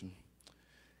Jewish Christian.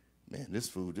 Man, this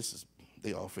food,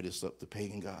 they offer this up to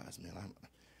pagan gods, man.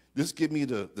 Just give me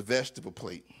the vegetable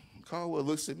plate. Caldwell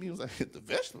looks at me and was like, the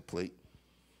vegetable plate?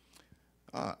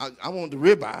 I want the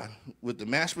ribeye with the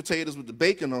mashed potatoes with the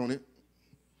bacon on it.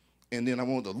 And then I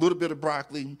want a little bit of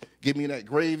broccoli. Give me that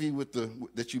gravy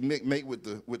that you make with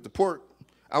the pork.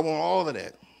 I want all of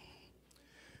that.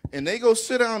 And they go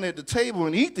sit down at the table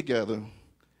and eat together.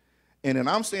 And then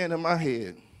I'm saying in my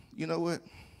head, you know what?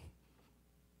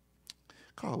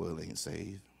 Caldwell ain't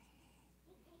saved.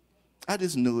 I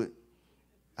just knew it.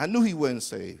 I knew he wasn't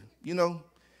saved. You know,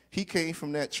 he came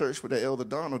from that church with that Elder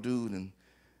Donald dude, and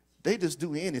they just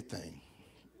do anything.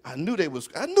 I knew they was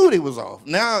off.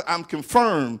 Now I'm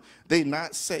confirmed they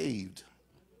not saved.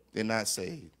 They're not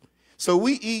saved. So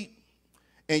we eat,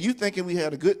 and you thinking we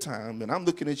had a good time, and I'm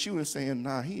looking at you and saying,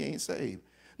 nah, he ain't saved.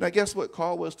 Now guess what?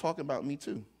 Caldwell's talking about me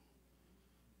too.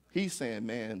 He's saying,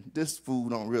 man, this fool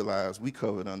don't realize we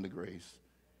covered under grace.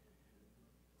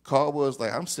 Caldwell's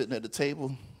like, I'm sitting at the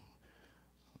table.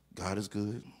 God is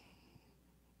good.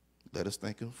 Let us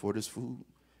thank him for this food.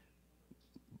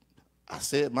 I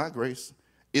said my grace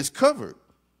is covered.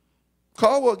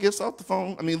 Caldwell gets off the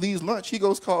phone, leaves lunch. He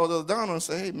goes call the Donald and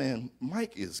say, hey, man,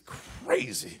 Mike is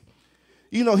crazy.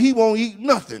 You know, he won't eat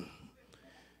nothing.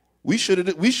 We should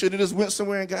have just went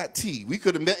somewhere and got tea. We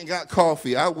could have met and got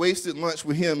coffee. I wasted lunch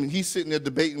with him, and he's sitting there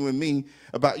debating with me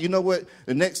about, you know what,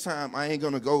 the next time I ain't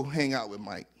going to go hang out with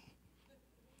Mike.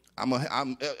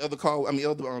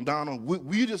 Elder Donald,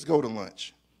 we just go to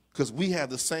lunch because we have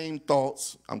the same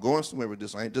thoughts. I'm going somewhere with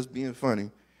this. I ain't just being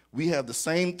funny. We have the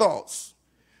same thoughts.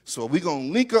 So we're going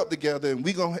to link up together, and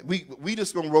we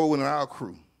just going to roll in our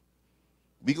crew.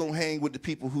 We're going to hang with the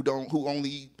people who only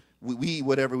eat, we eat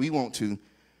whatever we want to.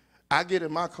 I get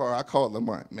in my car, I call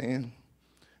Lamont, man.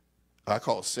 I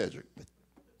call Cedric.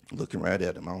 Looking right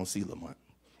at him, I don't see Lamont.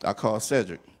 I call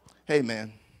Cedric. Hey,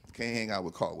 man, can't hang out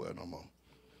with Caldwell no more.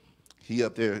 He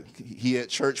up there, he at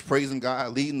church praising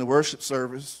God, leading the worship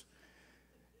service,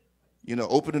 you know,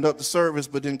 opening up the service.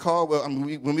 But then Caldwell, I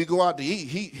mean, when we go out to eat,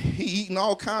 he eating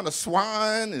all kind of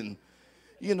swine and,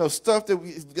 you know, stuff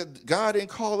that God didn't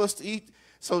call us to eat.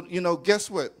 So, you know, guess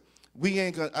what? We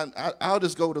ain't gonna. I'll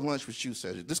just go to lunch with you,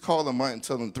 Cedric. Just call him out and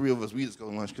tell them 3 of us we just go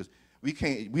to lunch because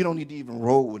we don't need to even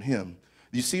roll with him.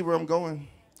 Do you see where I'm going?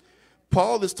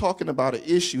 Paul is talking about an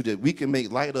issue that we can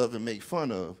make light of and make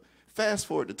fun of. Fast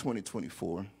forward to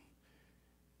 2024.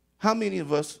 How many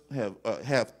of us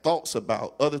have thoughts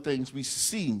about other things we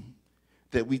see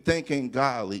that we think ain't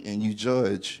godly, and you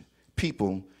judge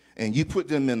people and you put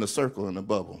them in a circle in a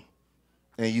bubble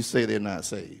and you say they're not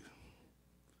saved?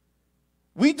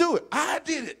 We do it. I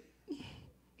did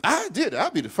it.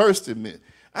 I'll be the first to admit.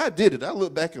 I did it. I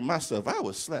look back at myself. I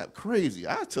was slapped crazy.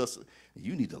 I tell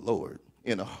you need the Lord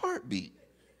in a heartbeat.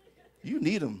 You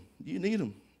need him. You need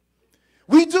him.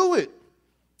 We do it.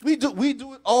 We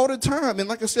do it all the time. And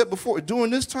like I said before,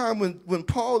 during this time when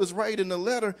Paul is writing the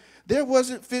letter, there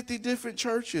wasn't 50 different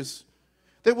churches.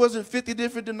 There wasn't 50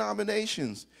 different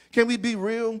denominations. Can we be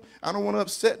real? I don't want to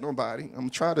upset nobody. I'm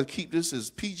trying to keep this as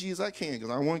PG as I can because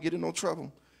I don't want to get in no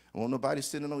trouble. I don't want nobody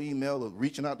sending no email or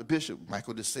reaching out to Bishop.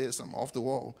 Michael just said something off the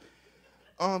wall.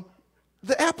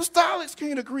 The apostolics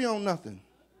can't agree on nothing.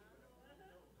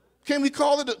 Can we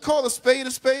call a spade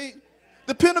a spade?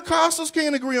 The Pentecostals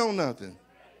can't agree on nothing.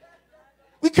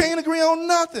 We can't agree on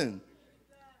nothing.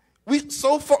 We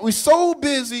so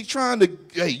busy trying to,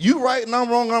 hey, you right and I'm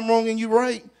wrong and you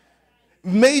right.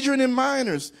 Majoring in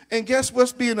minors. And guess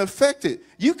what's being affected?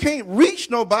 You can't reach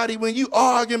nobody when you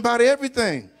arguing about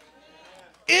everything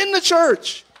in the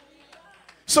church.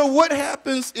 So what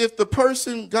happens if the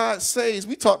person God saves,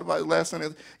 we talked about it last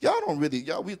night,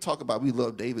 we talk about we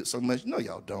love David so much. No,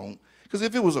 y'all don't. Because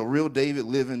if it was a real David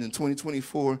living in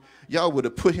 2024, y'all would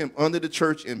have put him under the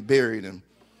church and buried him.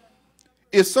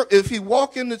 If he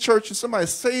walk in the church and somebody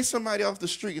saves somebody off the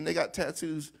street and they got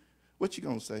tattoos, what you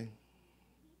gonna say?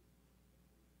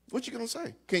 What you gonna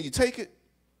say? Can you take it?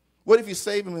 What if you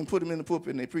save him and put him in the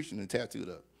pulpit and they preaching and tattooed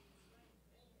up?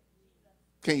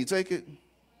 Can you take it?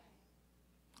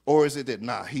 Or is it that,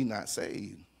 nah, he not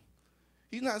saved?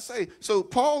 He's not saved. So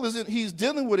Paul he's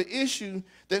dealing with an issue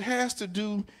that has to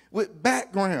do with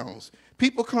backgrounds.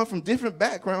 People come from different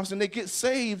backgrounds and they get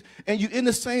saved and you're in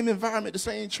the same environment, the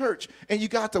same church, and you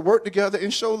got to work together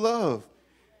and show love.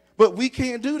 But we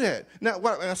can't do that. Now,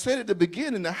 what I said at the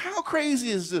beginning, now how crazy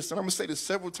is this? And I'm going to say this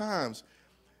several times.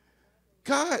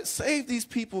 God saved these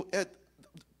people at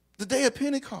the day of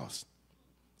Pentecost.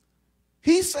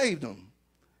 He saved them.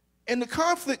 And the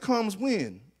conflict comes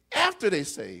when? After they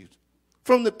saved.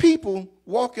 From the people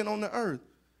walking on the earth.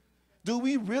 Do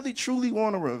we really truly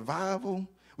want a revival?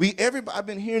 I've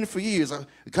been hearing it for years.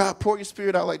 God, pour your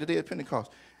spirit out like the day of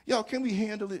Pentecost. Y'all, can we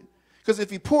handle it? Because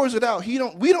if he pours it out, we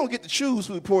don't get to choose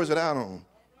who he pours it out on.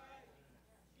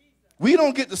 We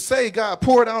don't get to say, God,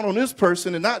 pour it out on this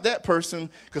person and not that person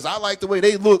because I like the way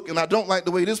they look and I don't like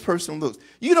the way this person looks.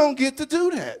 You don't get to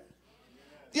do that.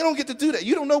 You don't get to do that.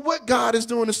 You don't know what God is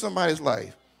doing in somebody's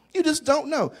life. You just don't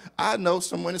know. I know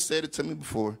someone has said it to me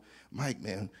before. Mike,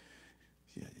 man,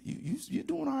 you're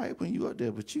doing all right when you up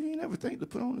there, but you ain't ever think to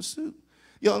put on a suit.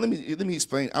 Yo, let me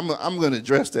explain. I'm going to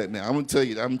address that now. I'm going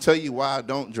to tell you why I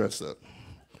don't dress up.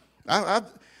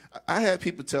 I had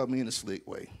people tell me in a slick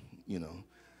way, you know,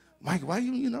 Mike, why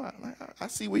I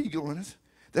see where you're going.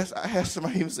 I had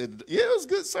somebody even said, yeah, it was a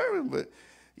good sermon, but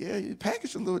yeah, you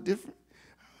packaged a little different.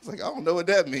 I was like, I don't know what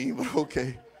that means, but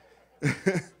okay.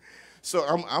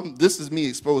 So this is me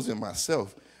exposing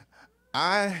myself.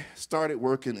 I started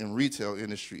working in retail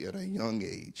industry at a young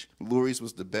age. Lurie's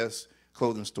was the best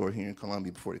clothing store here in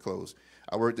Columbia before they closed.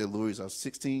 I worked at Lurie's. I was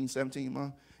 16,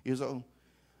 17 years old.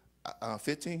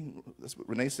 15. That's what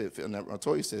Renee said.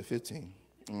 Toya said 15.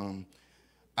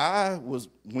 I was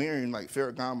wearing like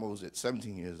Ferragamos at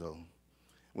 17 years old.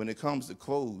 When it comes to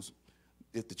clothes,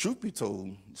 if the truth be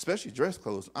told, especially dress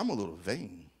clothes, I'm a little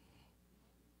vain.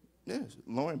 Yes,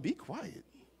 Lauren, be quiet.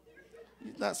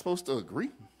 You're not supposed to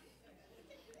agree.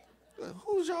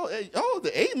 Who's y'all? Oh,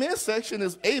 the amen section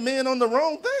is amen on the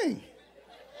wrong thing.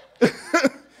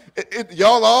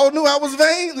 Y'all all knew I was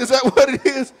vain? Is that what it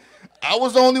is? I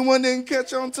was the only one that didn't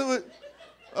catch on to it?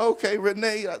 Okay,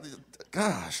 Renee,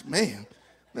 gosh, man,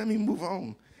 let me move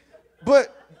on.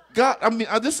 But God,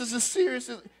 this is as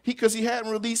serious because he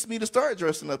hadn't released me to start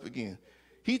dressing up again.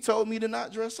 He told me to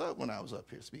not dress up when I was up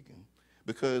here speaking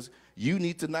because you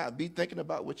need to not be thinking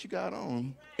about what you got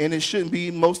on, and it shouldn't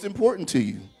be most important to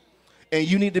you. And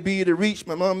you need to be able to reach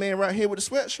my mom man right here with a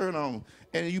sweatshirt on,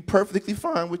 and you perfectly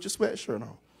fine with your sweatshirt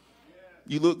on.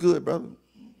 You look good, brother.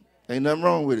 Ain't nothing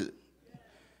wrong with it.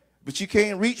 But you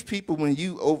can't reach people when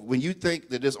you think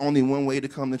that there's only one way to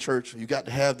come to church. You got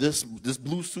to have this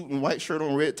blue suit and white shirt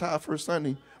on, red tie first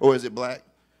Sunday. Or is it black?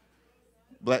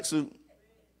 Black suit,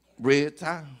 red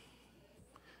tie,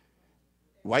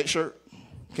 white shirt.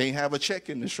 Can't have a check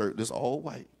in the shirt. That's all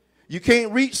white. You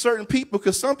can't reach certain people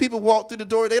because some people walk through the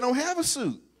door, they don't have a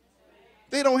suit.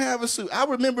 They don't have a suit. I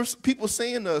remember people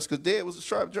saying to us, because Dad was a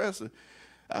sharp dresser,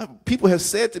 people have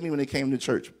said to me when they came to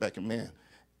church back in, man,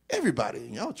 everybody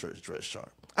in your church dress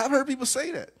sharp. I've heard people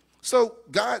say that. So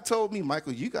God told me,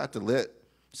 Michael, you got to let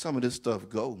some of this stuff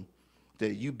go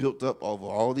that you built up over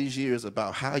all these years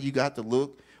about how you got to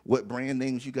look, what brand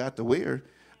names you got to wear.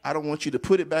 I don't want you to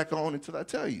put it back on until I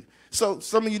tell you. So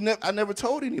some of you, I never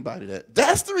told anybody that.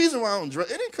 That's the reason why I don't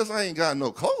dress. It ain't because I ain't got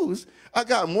no clothes. I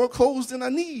got more clothes than I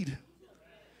need.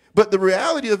 But the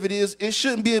reality of it is, it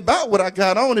shouldn't be about what I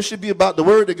got on. It should be about the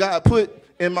word that God put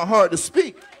in my heart to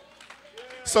speak.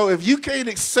 So if you can't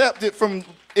accept it from,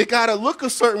 it got to look a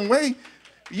certain way,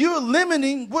 you're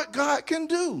limiting what God can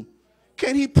do.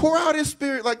 Can he pour out his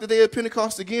spirit like the day of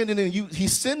Pentecost again, and then he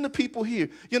send the people here?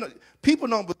 You know, people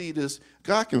don't believe this.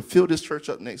 God can fill this church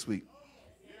up next week.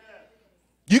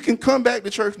 You can come back to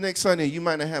church next Sunday and you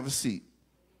might not have a seat.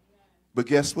 But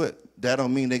guess what? That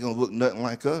don't mean they're going to look nothing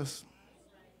like us.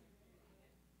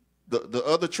 The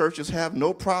other churches have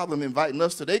no problem inviting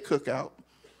us to their cookout.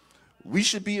 We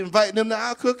should be inviting them to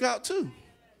our cookout too.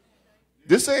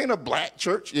 This ain't a black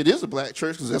church. It is a black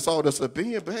church because that's all that's up in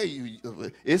here. But hey,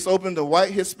 it's open to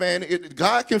white, Hispanic.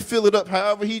 God can fill it up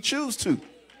however he chooses to.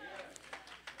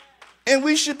 And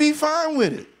we should be fine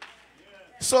with it.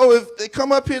 So if they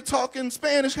come up here talking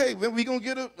Spanish, hey, we're going to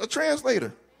get a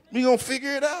translator. We're going to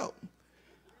figure it out.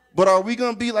 But are we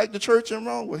going to be like the church in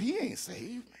Rome? Well, he ain't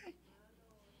saved.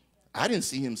 I didn't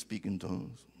see him speak in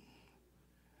tongues.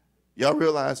 Y'all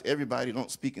realize everybody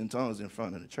don't speak in tongues in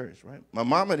front of the church, right? My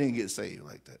mama didn't get saved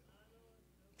like that.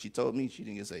 She told me she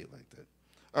didn't get saved like that.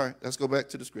 All right, let's go back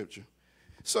to the scripture.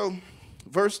 So,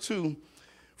 verse 2,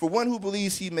 for one who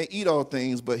believes he may eat all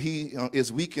things, but he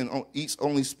is weak and eats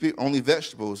only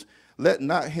vegetables, let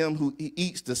not him who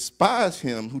eats despise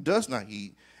him who does not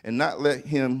eat, and not let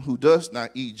him who does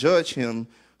not eat judge him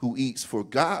who eats, for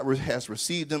God has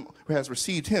received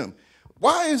him.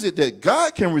 Why is it that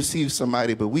God can receive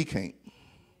somebody, but we can't?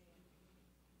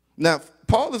 Now,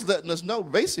 Paul is letting us know,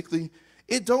 basically,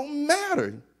 it don't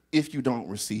matter if you don't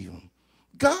receive him.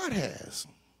 God has.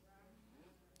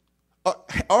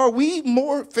 Are we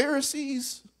more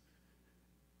Pharisees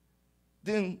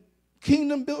than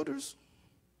kingdom builders?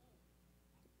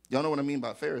 Y'all know what I mean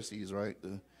by Pharisees, right?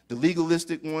 The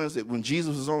legalistic ones that when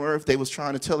Jesus was on earth, they was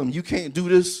trying to tell him, you can't do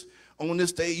this on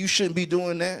this day. You shouldn't be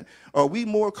doing that. Are we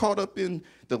more caught up in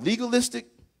the legalistic?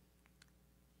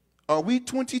 Are we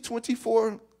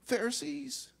 2024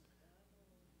 Pharisees?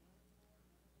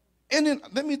 And then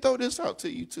let me throw this out to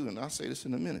you too, and I'll say this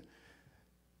in a minute.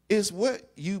 Is what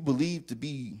you believe to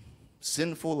be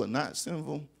sinful or not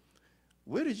sinful,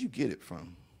 where did you get it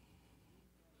from?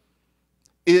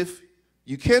 If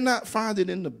you cannot find it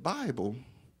in the Bible,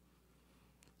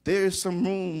 there is some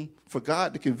room for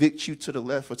God to convict you to the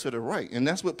left or to the right. And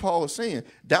that's what Paul is saying.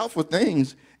 Doubtful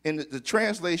things, in the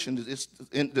translation, it's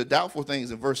in the doubtful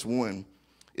things in verse 1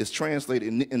 is translated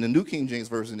in the New King James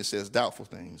Version, it says doubtful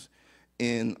things.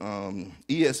 In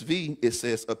ESV, it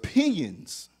says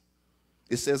opinions.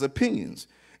 It says opinions.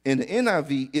 In the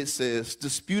NIV, it says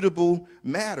disputable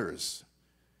matters.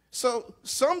 So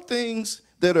some things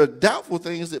that are doubtful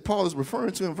things that Paul is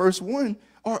referring to in verse 1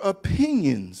 are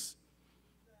opinions.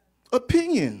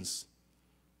 Opinions.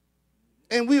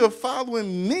 And we are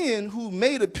following men who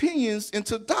made opinions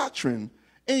into doctrine.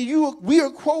 And we are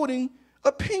quoting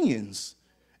opinions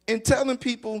and telling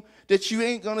people that you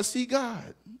ain't going to see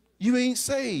God. You ain't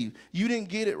saved. You didn't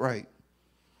get it right.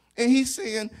 And he's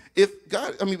saying,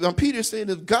 Peter's saying,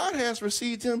 if God has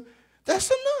received him,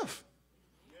 that's enough.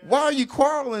 Why are you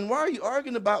quarreling? Why are you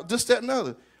arguing about this, that, and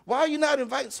other? Why are you not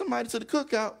inviting somebody to the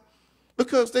cookout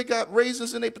because they got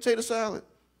raisins in their potato salad?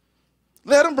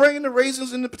 Let them bring in the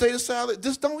raisins in the potato salad.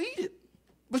 Just don't eat it.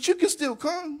 But you can still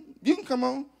come. You can come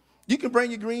on. You can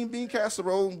bring your green bean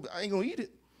casserole. I ain't going to eat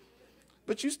it.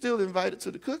 But you still invited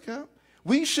to the cookout.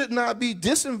 We should not be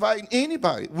disinviting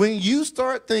anybody. When you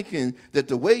start thinking that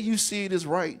the way you see it is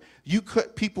right, you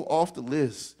cut people off the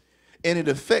list. And it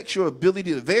affects your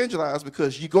ability to evangelize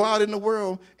because you go out in the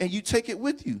world and you take it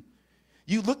with you.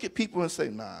 You look at people and say,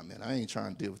 nah, man, I ain't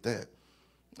trying to deal with that.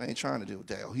 I ain't trying to deal with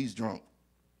that. Oh, he's drunk.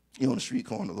 He on the street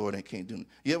corner, the Lord ain't can't do it.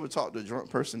 You ever talk to a drunk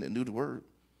person that knew the word?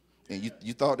 And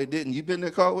you thought they didn't? You been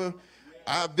there, Caldwell?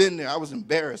 I've been there. I was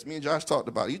embarrassed. Me and Josh talked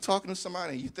about it. You talking to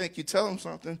somebody and you think you tell them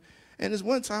something, And this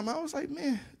one time I was like,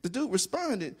 man, the dude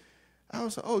responded. I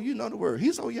was like, oh, you know the word.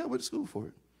 He's, oh, yeah, I went to school for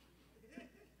it.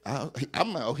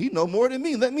 I'm like, oh, he know more than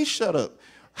me. Let me shut up.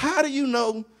 How do you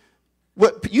know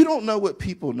what, you don't know what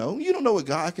people know. You don't know what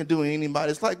God can do in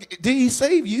anybody. It's like, did he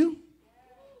save you?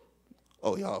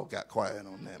 Oh, y'all got quiet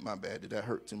on that. My bad. Did that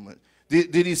hurt too much?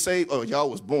 Did he save? Oh, y'all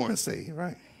was born saved,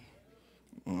 right?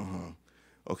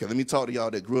 Okay, let me talk to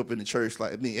y'all that grew up in the church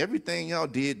like me. Everything y'all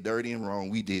did dirty and wrong,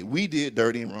 we did. We did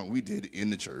dirty and wrong. We did it in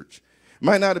the church.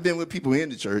 Might not have been with people in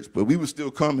the church, but we were still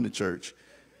coming to church.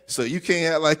 So you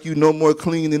can't act like you no more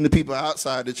clean than the people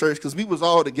outside the church, because we was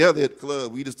all together at the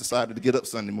club. We just decided to get up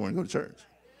Sunday morning and go to church.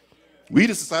 We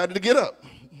just decided to get up.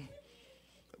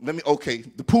 Okay,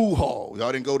 the pool hall.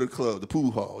 Y'all didn't go to the club, the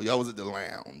pool hall. Y'all was at the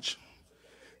lounge.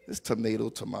 It's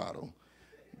tomato.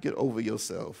 Get over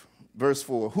yourself. Verse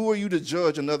 4, who are you to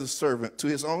judge another servant? To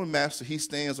his own master he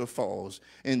stands or falls.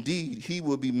 Indeed, he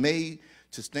will be made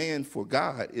to stand, for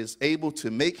God is able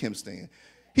to make him stand.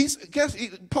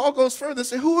 Paul goes further and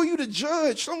says, who are you to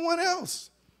judge someone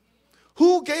else?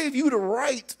 Who gave you the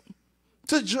right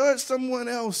to judge someone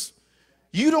else?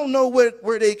 You don't know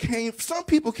where they came. Some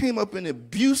people came up in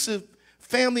abusive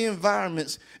family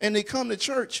environments, and they come to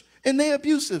church, and they're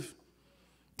abusive.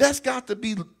 That's got to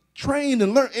be trained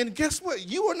and learned. And guess what?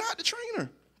 You are not the trainer.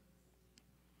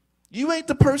 You ain't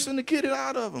the person to get it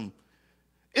out of them.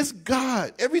 It's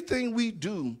God. Everything we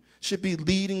do should be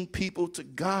leading people to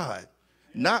God,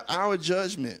 not our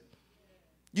judgment.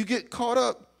 You get caught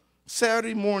up.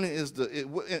 Saturday morning is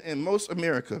in most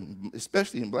America,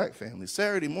 especially in black families,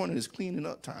 Saturday morning is cleaning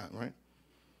up time, right?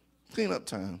 Clean up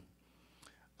time.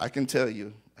 I can tell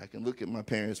you, I can look at my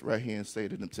parents right here and say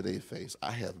to them to their face,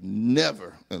 I have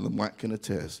never, and Lamont can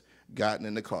attest, gotten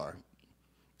in the car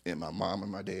and my mom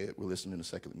and my dad were listening to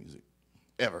secular music.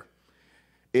 Ever.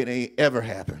 It ain't ever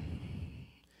happened.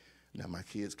 Now, my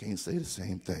kids can't say the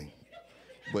same thing,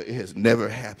 but it has never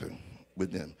happened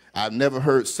with them. I've never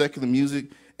heard secular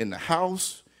music in the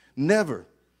house, never.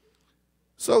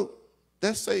 So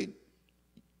let's say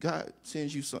God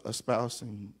sends you a spouse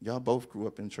and y'all both grew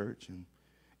up in church,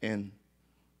 and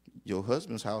your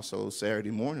husband's household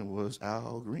Saturday morning was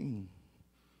Al Green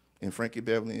and Frankie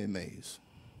Beverly and Mays.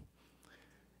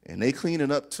 And they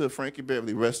cleaning up to Frankie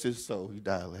Beverly, rest his soul, he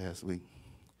died last week.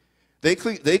 They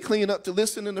clean up to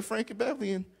listening to Frankie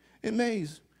Beverly and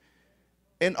Mays.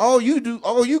 And all you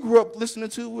grew up listening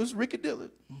to was Ricky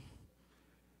Dillard.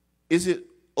 Is it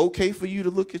okay for you to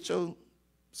look at your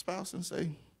spouse and say,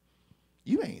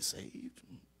 you ain't saved?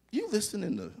 You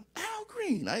listening to Al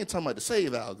Green. I ain't talking about the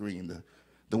saved Al Green,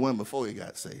 the one before he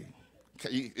got saved.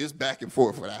 It's back and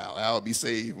forth with Al. Al be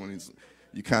saved when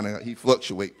he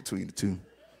fluctuate between the two.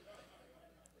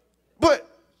 But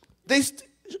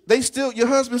your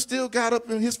husband still got up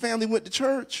and his family went to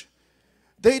church.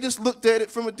 They just looked at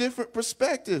it from a different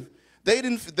perspective. They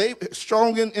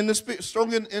strong in the spirit,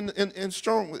 strong in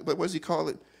strong. What does he call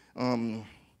it?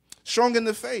 Strong in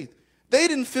the faith. They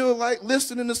didn't feel like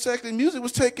listening to secular music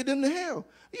was taking them to hell.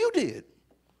 You did.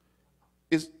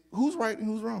 Who's right and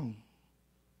who's wrong?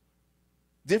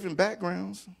 Different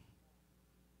backgrounds.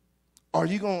 Are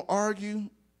you going to argue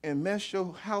and mess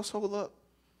your household up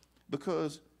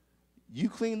because you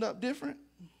cleaned up different?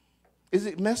 Is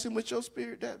it messing with your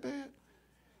spirit that bad?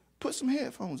 Put some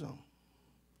headphones on.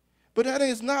 But that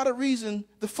is not a reason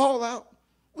to fall out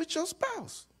with your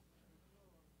spouse.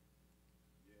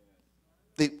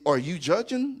 Are you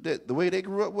judging that the way they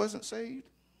grew up wasn't saved?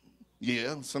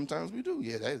 Yeah, sometimes we do.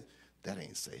 Yeah, that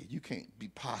ain't saved. You can't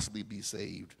possibly be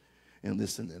saved and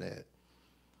listen to that.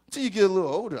 Until you get a little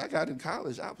older. I got in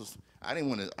college. I didn't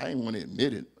want to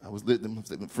admit it. I was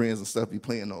with friends and stuff, be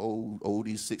playing the old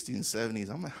oldies, 60s and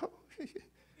 70s. I'm like, oh,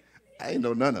 I ain't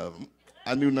know none of them.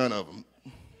 I knew none of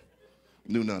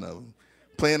them.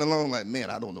 Playing along like, man,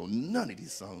 I don't know none of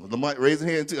these songs. Lamont raising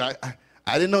hand too.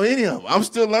 I didn't know any of them. I'm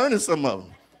still learning some of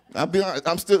them. I'll be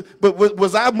honest. But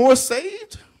was I more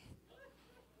saved?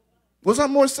 Was I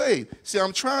more saved? See,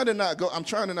 I'm trying to not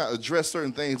address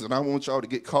certain things, and I want y'all to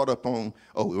get caught up on,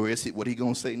 what he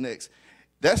gonna say next?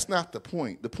 That's not the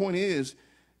point. The point is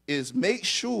make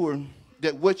sure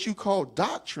that what you call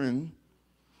doctrine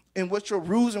and what your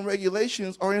rules and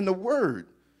regulations are in the Word.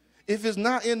 If it's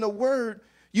not in the Word,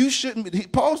 you shouldn't be.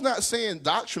 Paul's not saying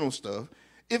doctrinal stuff.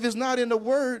 If it's not in the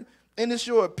Word and it's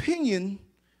your opinion,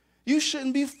 you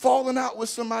shouldn't be falling out with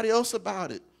somebody else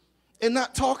about it and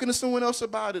not talking to someone else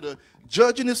about it or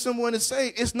judging if someone is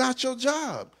saved. It's not your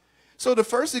job. So the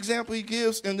first example he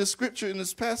gives in this scripture, in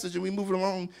this passage, and we move it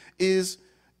along, is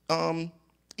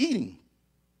eating.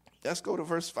 Let's go to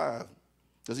verse 5.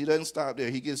 Because he doesn't stop there.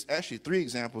 He gives actually 3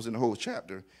 examples in the whole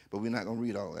chapter, but we're not going to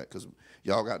read all that because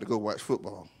y'all got to go watch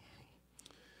football.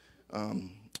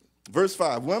 Verse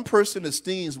 5, one person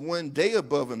esteems one day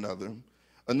above another,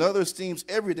 another esteems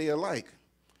every day alike.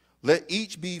 Let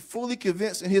each be fully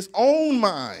convinced in his own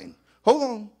mind.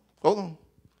 Hold on.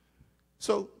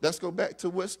 So let's go back to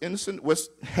what's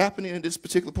happening at this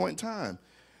particular point in time.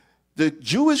 The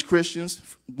Jewish Christians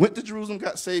went to Jerusalem,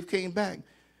 got saved, came back.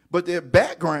 But their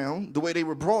background, the way they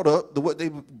were brought up, what they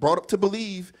were brought up to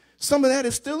believe, some of that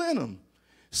is still in them.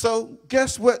 So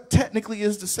guess what technically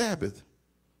is the Sabbath?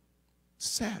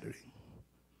 Saturday.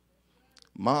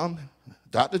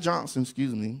 Dr. Johnson,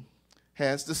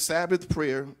 has the Sabbath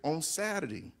prayer on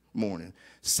Saturday morning.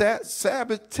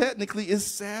 Sabbath technically is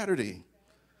Saturday,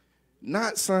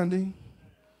 not Sunday.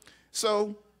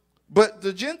 So, but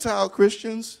the Gentile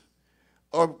Christians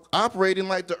are operating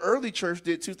like the early church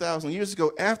did 2,000 years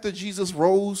ago. After Jesus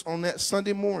rose on that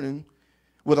Sunday morning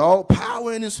with all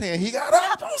power in his hand, he got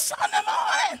up on Sunday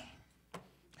morning.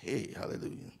 Hey,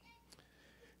 hallelujah.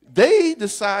 They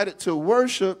decided to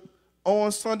worship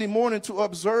on Sunday morning to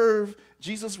observe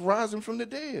Jesus rising from the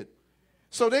dead.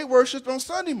 So they worshiped on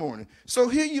Sunday morning. So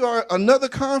here you are, another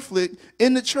conflict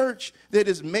in the church that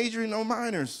is majoring on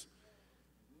minors.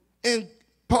 And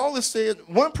Paul has said,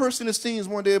 one person esteems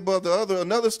one day above the other,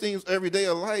 another esteems every day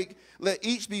alike. Let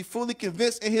each be fully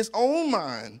convinced in his own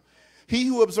mind. He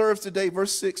who observes the day,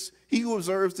 verse 6, he who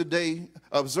observes the day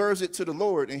observes it to the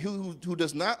Lord, and who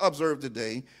does not observe the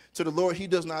day to the Lord, he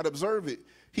does not observe it.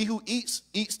 He who eats,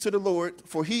 eats to the Lord,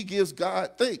 for he gives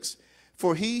God thanks.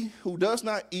 For he who does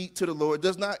not eat to the Lord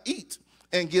does not eat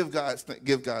and give God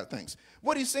thanks.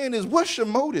 What he's saying is, what's your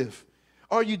motive?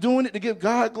 Are you doing it to give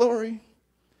God glory?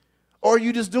 Or are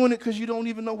you just doing it because you don't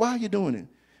even know why you're doing it?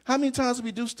 How many times do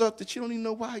we do stuff that you don't even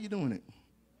know why you're doing it?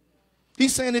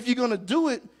 He's saying if you're going to do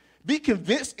it, be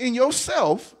convinced in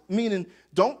yourself, meaning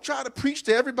don't try to preach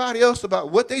to everybody else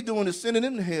about what they're doing is sending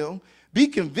them to hell. Be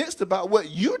convinced about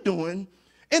what you're doing,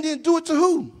 and then do it to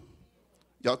who?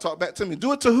 Y'all talk back to me.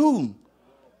 Do it to who?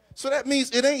 So that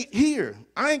means it ain't here.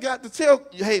 I ain't got to tell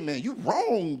you, hey, man, you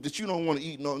wrong that you don't want to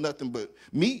eat nothing but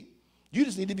meat. You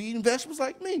just need to be eating vegetables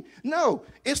like me. No,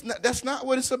 it's not. That's not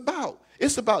what it's about.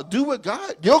 It's about do what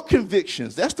God, your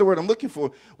convictions. That's the word I'm looking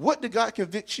for. What did God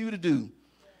convict you to do?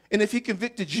 And if he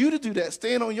convicted you to do that,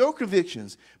 stand on your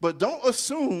convictions. But don't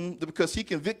assume that because he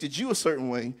convicted you a certain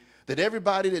way, that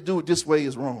everybody that do it this way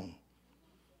is wrong.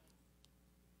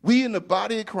 We in the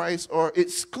body of Christ are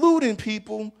excluding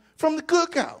people from the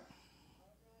cookout.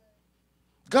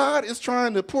 God is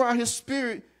trying to pour out his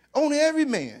spirit on every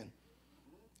man.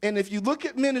 And if you look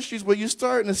at ministries where you're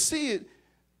starting to see it,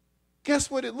 guess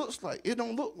what it looks like? It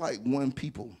don't look like one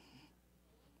people.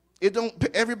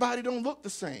 Everybody don't look the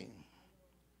same.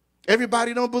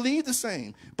 Everybody don't believe the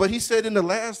same. But he said in the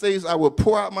last days, I will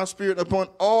pour out my spirit upon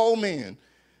all men.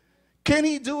 Can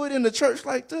he do it in the church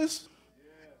like this?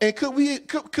 And could we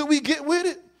get with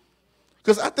it?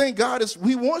 Because I think God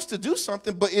he wants to do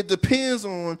something, but it depends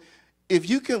on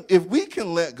if we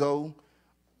can let go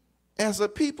as a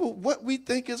people what we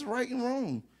think is right and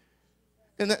wrong.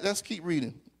 And let's keep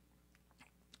reading.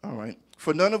 All right.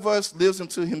 For none of us lives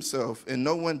unto himself, and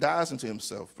no one dies unto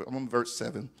himself. I'm on verse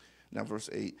 7, now verse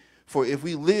 8. For if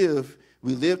we live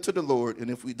to the Lord, and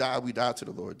if we die to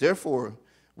the Lord. Therefore,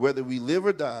 whether we live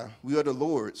or die, we are the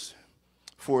Lord's.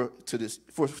 For to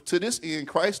this end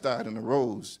Christ died and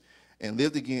arose and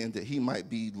lived again, that he might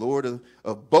be Lord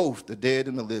of both the dead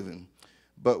and the living.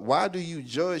 But why do you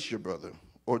judge your brother?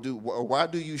 Or why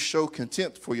do you show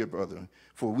contempt for your brother?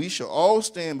 For we shall all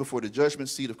stand before the judgment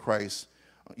seat of Christ.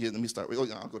 Let me start.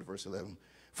 I'll go to verse 11.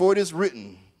 For it is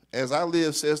written, as I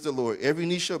live, says the Lord, every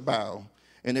knee shall bow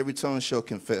and every tongue shall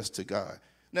confess to God.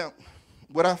 Now,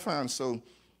 what I find so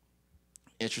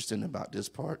interesting about this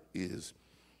part is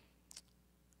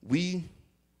we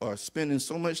are spending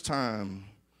so much time,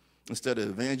 instead of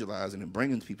evangelizing and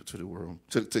bringing people to the world,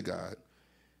 to God,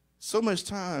 so much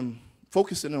time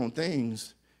focusing on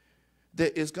things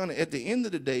that is going to, at the end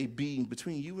of the day, be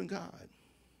between you and God.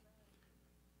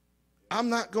 I'm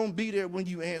not going to be there when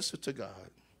you answer to God.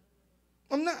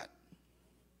 I'm not.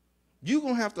 You're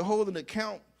going to have to hold an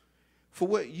account for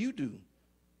what you do.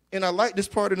 And I like this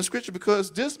part in the scripture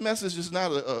because this message is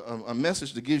not a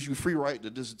message that gives you free right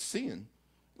to just sin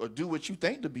or do what you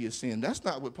think to be a sin. That's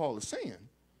not what Paul is saying.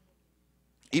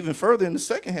 Even further in the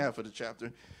second half of the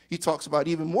chapter, he talks about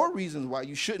even more reasons why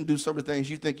you shouldn't do some of the things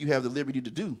you think you have the liberty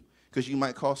to do because you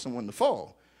might cause someone to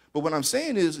fall. But what I'm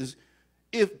saying is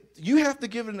if you have to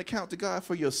give an account to God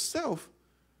for yourself,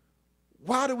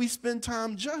 why do we spend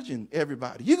time judging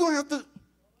everybody? You're going to have to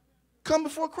come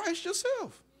before Christ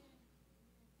yourself.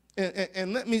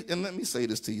 And let me say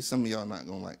this to you. Some of y'all not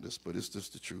gonna like this, but it's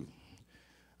just the truth.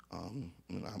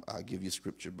 I'll give you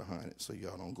scripture behind it so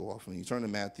y'all don't go off. When you turn to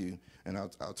Matthew, and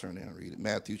I'll turn there and read it.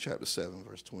 Matthew chapter 7,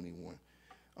 verse 21.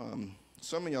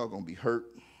 Some of y'all gonna be hurt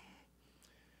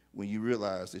when you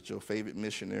realize that your favorite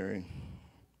missionary,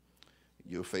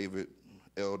 your favorite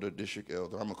elder, district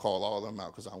elder, I'm gonna call all of them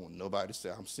out because I want nobody to say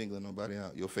I'm singling nobody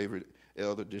out. Your favorite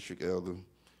elder, district elder,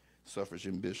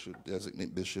 suffragan bishop,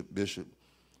 designate bishop,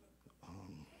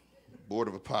 board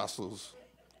of apostles,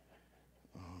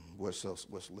 what's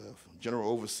left? General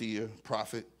overseer,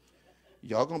 prophet.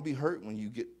 Y'all gonna be hurt when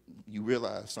you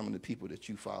realize some of the people that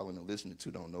you following and listening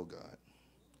to don't know God.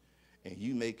 And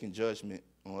you making judgment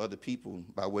on other people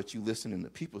by what you listening to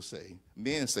people say,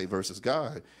 men say versus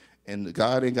God. And the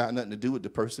God ain't got nothing to do with the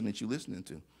person that you listening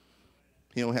to.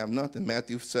 He don't have nothing.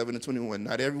 Matthew 7 and 21.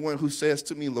 Not everyone who says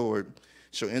to me, Lord,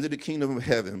 shall enter the kingdom of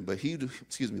heaven, but he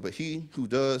who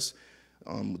does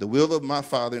the will of my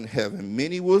Father in heaven.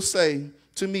 Many will say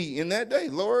to me in that day,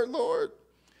 Lord, Lord,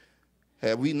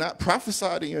 have we not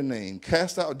prophesied in your name,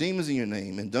 cast out demons in your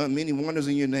name, and done many wonders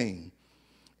in your name?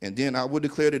 And then I will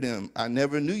declare to them, I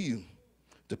never knew you.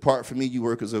 Depart from me, you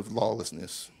workers of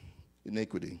lawlessness,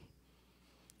 iniquity.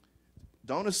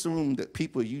 Don't assume that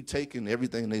people you taking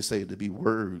everything they say to be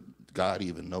word, God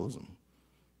even knows them.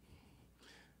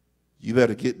 You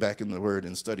better get back in the word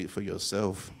and study it for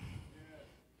yourself.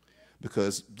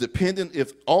 Because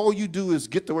if all you do is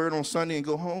get the word on Sunday and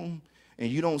go home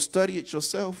and you don't study it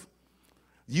yourself,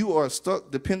 you are stuck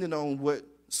depending on what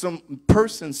some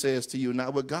person says to you,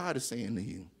 not what God is saying to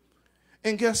you.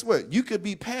 And guess what? You could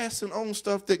be passing on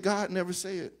stuff that God never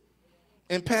said.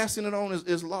 And passing it on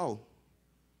is law.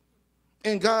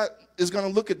 And God is going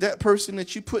to look at that person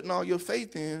that you putting all your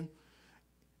faith in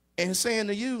and saying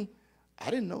to you, I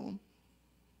didn't know him.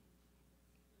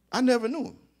 I never knew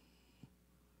him.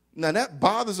 Now, that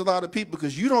bothers a lot of people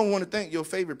because you don't want to think your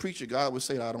favorite preacher, God would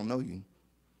say, I don't know you.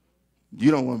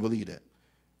 You don't want to believe that.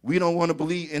 We don't want to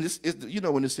believe, and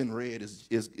when it's in red,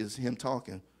 is him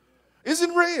talking. It's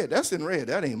in red. That's in red.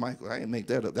 That ain't Michael. I ain't make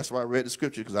that up. That's why I read the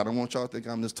scripture, because I don't want y'all to think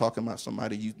I'm just talking about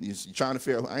somebody. You're trying to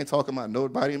figure out. I ain't talking about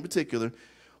nobody in particular.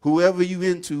 Whoever you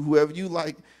into, whoever you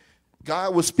like,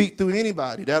 God will speak through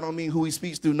anybody. That don't mean who he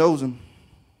speaks through knows him.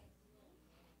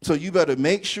 So you better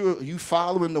make sure you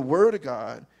following the word of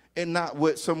God and not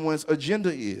what someone's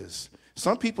agenda is.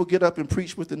 Some people get up and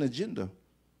preach with an agenda.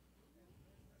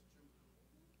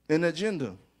 An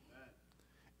agenda.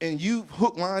 And you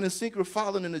hook, line, and sinker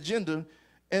following an agenda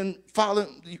and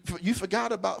you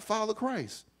forgot about follow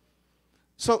Christ.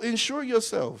 So ensure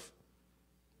yourself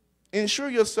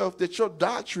that your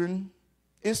doctrine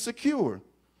is secure,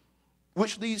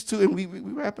 which leads to, and we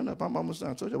wrapping up, I'm almost done,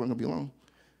 I told you I wasn't going to be long.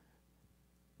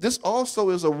 This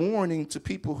also is a warning to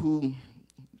people who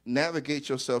navigate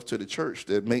yourself to the church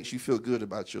that makes you feel good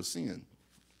about your sin.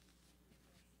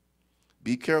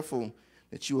 Be careful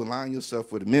that you align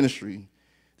yourself with a ministry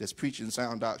that's preaching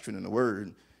sound doctrine in the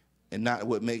word and not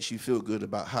what makes you feel good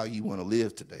about how you want to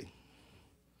live today.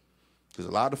 Because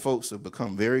a lot of folks have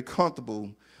become very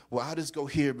comfortable. Well, I just go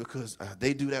here because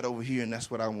they do that over here and that's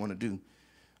what I want to do.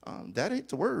 That ain't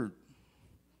the word.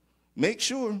 Make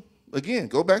sure, again,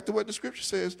 go back to what the scripture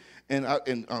says. And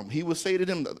he will say to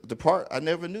them, depart, I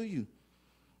never knew you.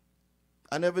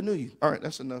 I never knew you. All right,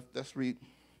 that's enough. Let's read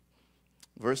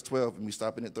verse 12 and we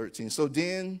stopping at 13. So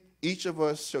then each of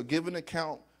us shall give an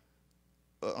account,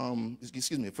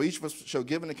 for each of us shall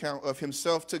give an account of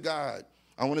himself to God.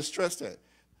 I want to stress that.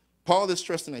 Paul is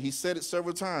stressing that. He said it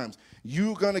several times.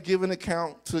 You're going to give an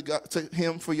account to God, to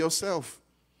him for yourself.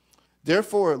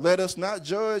 Therefore, let us not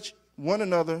judge one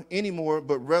another anymore,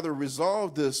 but rather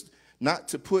resolve this, not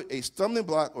to put a stumbling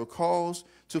block or cause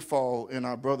to fall in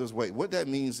our brother's way. What that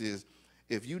means is,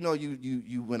 if you know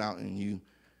you went out and you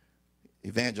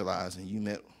evangelized and you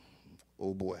met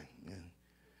old boy,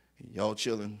 and y'all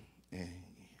chilling, and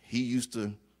he used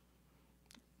to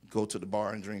go to the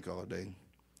bar and drink all day,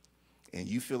 and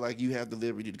you feel like you have the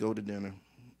liberty to go to dinner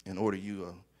and order you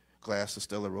a glass of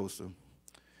Stella Rosa,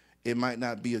 it might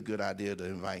not be a good idea to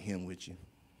invite him with you,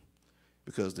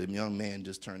 because the young man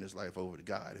just turned his life over to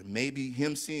God. And maybe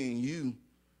him seeing you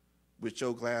with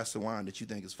your glass of wine that you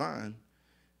think is fine,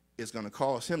 it's going to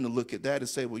cause him to look at that and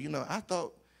say, well, I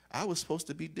thought I was supposed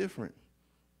to be different.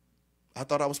 I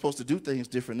thought I was supposed to do things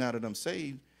different now that I'm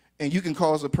saved. And you can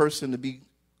cause a person to be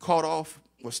caught off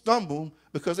or stumble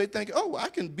because they think, oh, I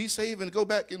can be saved and go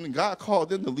back, and God called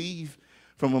them to leave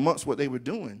from amongst what they were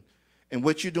doing. And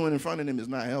what you're doing in front of them is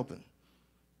not helping.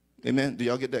 Amen? Do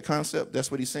y'all get that concept? That's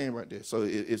what he's saying right there. So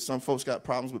if some folks got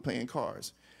problems with paying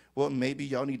cards, Well, maybe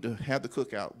y'all need to have the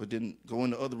cookout, but then go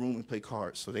in the other room and play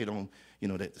cards so they don't,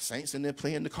 that the saints in there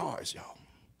playing the cards, y'all.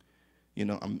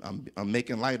 I'm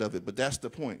making light of it, but that's the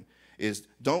point, is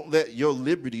don't let your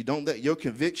liberty, don't let your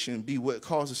conviction be what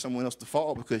causes someone else to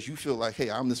fall because you feel like, hey,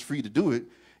 I'm just free to do it.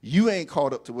 You ain't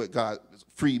caught up to what God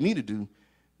freed me to do.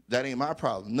 That ain't my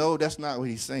problem. No, that's not what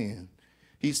he's saying.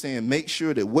 He's saying make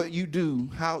sure that what you do,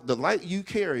 how the light you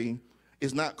carry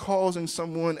is not causing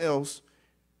someone else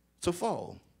to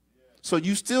fall. So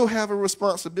you still have a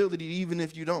responsibility, even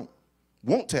if you don't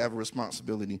want to have a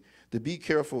responsibility, to be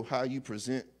careful how you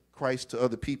present Christ to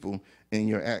other people in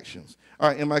your actions. All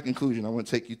right, in my conclusion, I want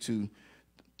to take you to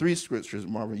 3 scriptures.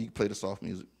 Marvin, you can play the soft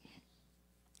music.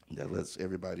 That lets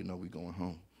everybody know we're going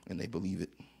home, and they believe it.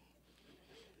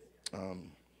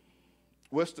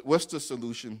 What's the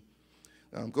solution?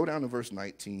 Go down to verse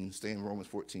 19. Stay in Romans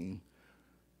 14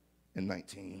 and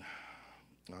 19.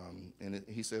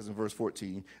 He says in verse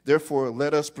 14, therefore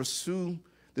let us pursue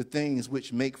the things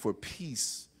which make for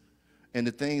peace and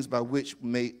the things by which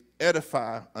may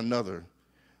edify another.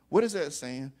 What is that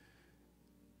saying?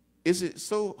 Is it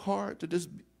so hard to just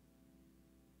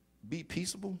be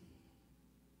peaceable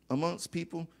amongst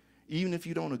people, even if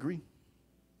you don't agree?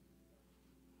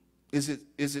 Is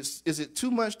it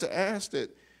too much to ask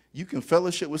that you can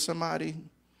fellowship with somebody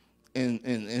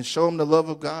and show them the love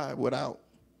of God without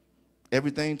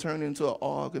everything turning into an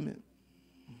argument?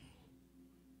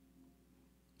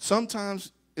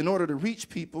 Sometimes, in order to reach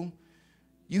people,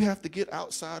 you have to get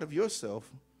outside of yourself.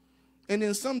 And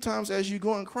then sometimes as you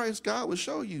go in Christ, God will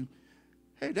show you,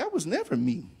 hey, that was never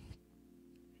me.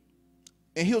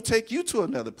 And he'll take you to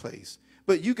another place.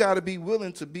 But you got to be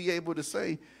willing to be able to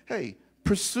say, hey,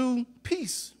 pursue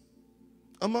peace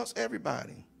amongst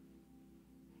everybody.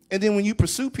 And then when you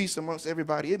pursue peace amongst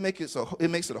everybody, it makes it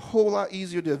a whole lot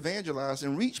easier to evangelize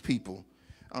and reach people.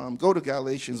 Go to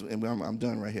Galatians, and I'm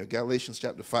done right here. Galatians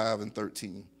chapter 5 and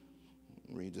 13.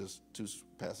 Read just 2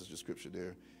 passages of scripture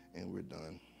there, and we're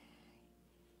done.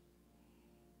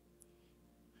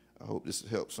 I hope this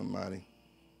helps somebody.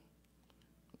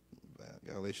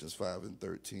 Galatians 5 and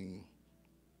 13.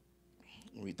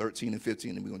 We'll read 13 and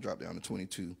 15, and we're going to drop down to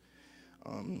 22.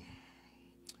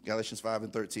 Galatians 5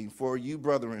 and 13. For you,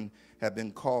 brethren, have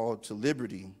been called to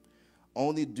liberty.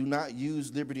 Only do not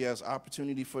use liberty as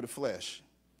opportunity for the flesh,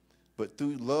 but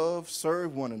through love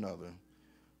serve one another.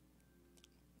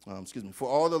 For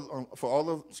all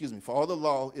the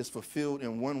law is fulfilled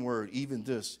in one word, even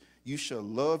this: you shall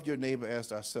love your neighbor as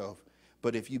thyself.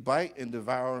 But if you bite and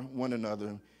devour one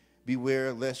another,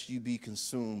 beware lest you be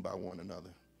consumed by one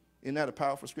another. Isn't that a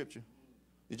powerful scripture?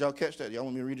 Did y'all catch that? Y'all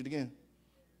want me to read it again?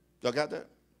 Y'all got that?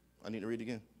 I need to read it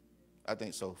again. I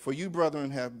think so. For you,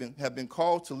 brethren, have been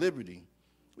called to liberty.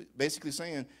 Basically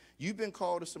saying, you've been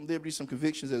called to some liberty, some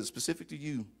convictions that are specific to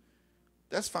you.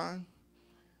 That's fine.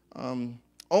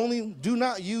 Only do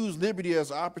not use liberty as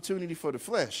an opportunity for the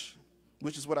flesh,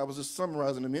 which is what I was just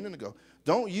summarizing a minute ago.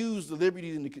 Don't use the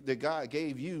liberty that God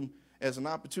gave you as an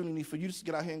opportunity for you to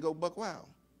get out here and go buck wild.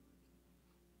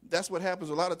 That's what happens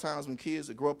a lot of times when kids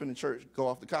that grow up in the church go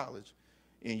off to college,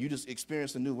 and you just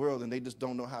experience a new world and they just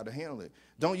don't know how to handle it.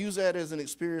 Don't use that as an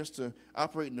experience to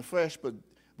operate in the flesh,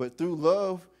 but through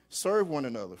love serve one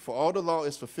another. For all the law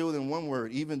is fulfilled in one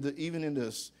word, even in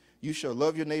this: you shall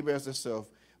love your neighbor as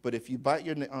thyself. But if you bite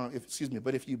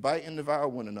and devour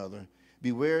one another,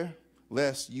 beware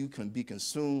lest you can be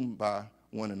consumed by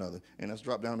one another. And let's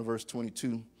drop down to verse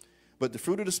 22. But the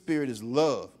fruit of the Spirit is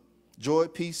love, joy,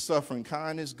 peace, suffering,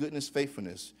 kindness, goodness,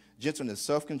 faithfulness, gentleness,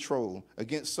 self-control.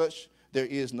 Against such there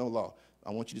is no law. I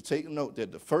want you to take note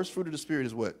that the first fruit of the Spirit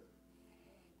is what?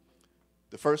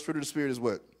 The first fruit of the Spirit is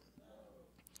what?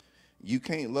 You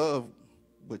can't love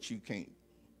what you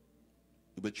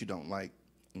don't like.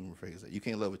 Let me rephrase that. You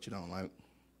can't love what you don't like.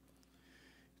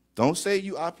 Don't say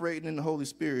you operating in the Holy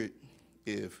Spirit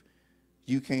if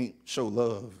you can't show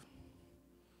love.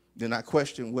 Then I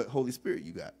question what Holy Spirit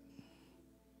you got.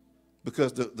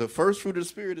 Because the first fruit of the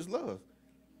Spirit is love.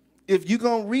 If you're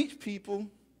going to reach people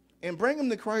and bring them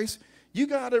to Christ, you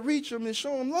got to reach them and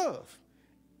show them love.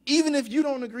 Even if you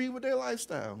don't agree with their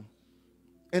lifestyle.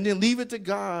 And then leave it to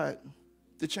God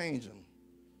to change them.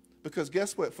 Because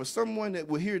guess what? For someone that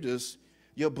will hear this,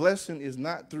 your blessing is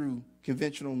not through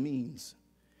conventional means.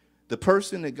 The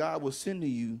person that God will send to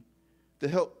you to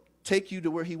help take you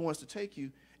to where he wants to take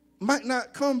you might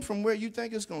not come from where you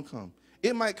think it's going to come.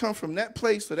 It might come from that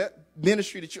place or that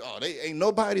ministry that they ain't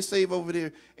nobody saved over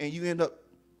there, and you end up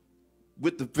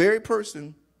with the very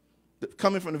person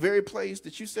coming from the very place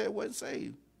that you said wasn't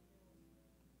saved.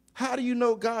 How do you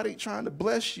know God ain't trying to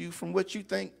bless you from what you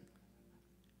think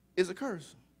is a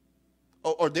curse?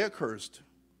 Or they're cursed?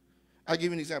 I'll give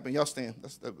you an example. Y'all stand.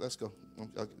 Let's go.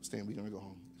 Y'all stand. We're going to go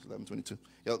home. It's 11:22.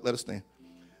 Y'all let us stand.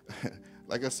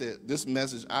 Like I said, this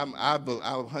message, I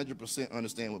 100%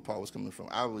 understand where Paul was coming from.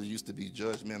 I was used to be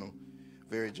judgmental,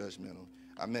 very judgmental.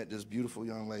 I met this beautiful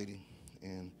young lady,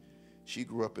 and she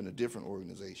grew up in a different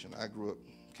organization. I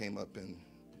came up in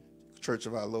Church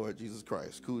of Our Lord Jesus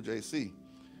Christ, COOLJC.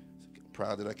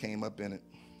 Proud that I came up in it.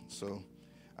 So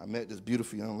I met this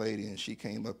beautiful young lady, and she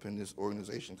came up in this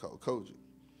organization called COOLJC.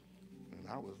 And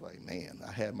I was like, man,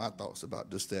 I had my thoughts about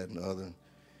this, that, and the other.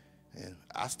 And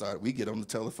we get on the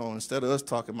telephone, instead of us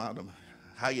talking about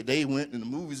how your day went in the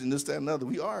movies and this, that, and the other,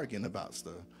 we arguing about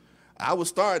stuff. I was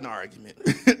starting an argument.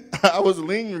 I was a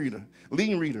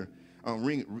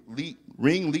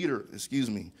ringleader, excuse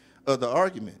me, of the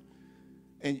argument.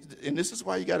 And this is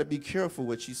why you got to be careful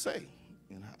what you say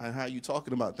and how you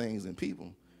talking about things and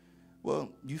people. Well,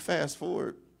 you fast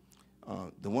forward,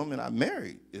 the woman I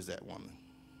married is that woman.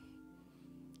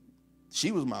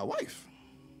 She was my wife.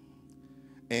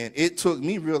 And it took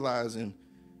me realizing,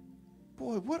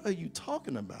 boy, what are you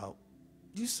talking about?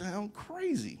 You sound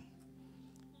crazy.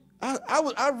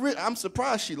 I'm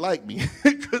surprised she liked me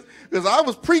because I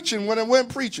was preaching when I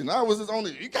wasn't preaching. I was just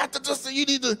only, you got to just say, you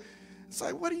need to. It's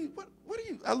like, what do you?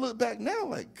 I look back now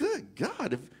like, good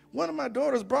God, if one of my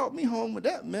daughters brought me home with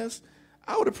that mess,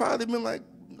 I would have probably been like,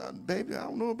 nah, baby, I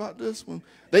don't know about this one.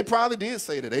 They probably did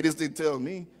say that. They just didn't tell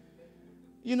me,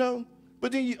 you know.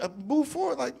 But then you move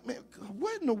forward like, man,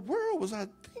 what in the world was I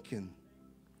thinking?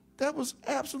 That was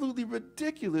absolutely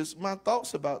ridiculous, my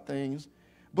thoughts about things.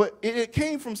 But it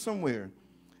came from somewhere.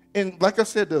 And like I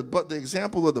said, the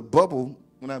example of the bubble,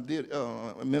 when I did,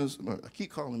 I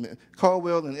keep calling him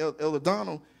Caldwell and El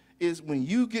O'Donnell, is when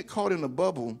you get caught in a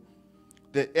bubble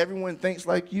that everyone thinks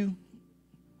like you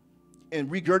and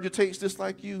regurgitates just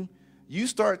like you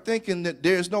start thinking that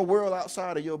there's no world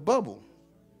outside of your bubble.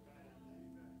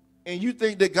 And you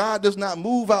think that God does not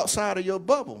move outside of your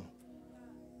bubble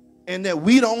and that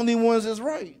we the only ones that's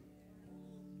right.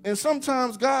 And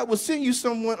sometimes God will send you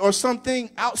someone or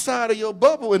something outside of your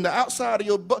bubble, and the outside of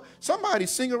your bubble. Somebody's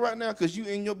singing right now because you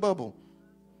in your bubble.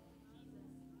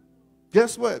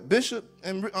 Guess what? Bishop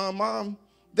and Mom,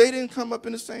 they didn't come up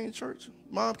in the same church.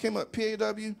 Mom came up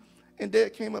PAW, and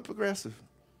Dad came up Progressive.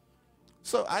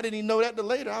 So I didn't even know that till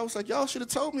later. I was like, y'all should have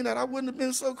told me that. I wouldn't have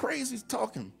been so crazy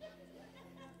talking.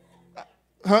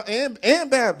 And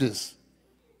Baptist.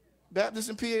 Baptist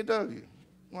and PAW.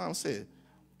 Mom said.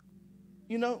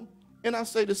 You know, and I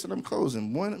say this and I'm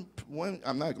closing. One,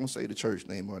 I'm not going to say the church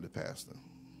name or the pastor,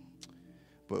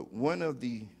 but one of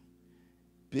the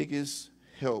biggest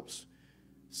helps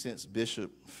since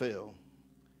Bishop fell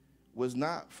was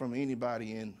not from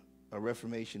anybody in a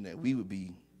Reformation that we would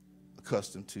be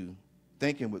accustomed to,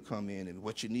 thinking would come in and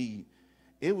what you need.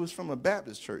 It was from a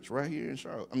Baptist church right here in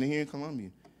Charlotte, here in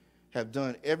Columbia, have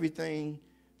done everything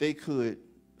they could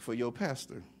for your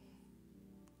pastor.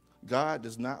 God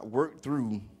does not work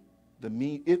through the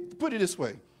mean. Put it this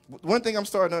way. One thing I'm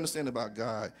starting to understand about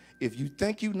God, if you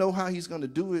think you know how he's going to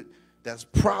do it, that's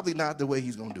probably not the way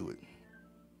he's going to do it.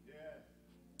 Yeah.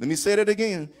 Let me say that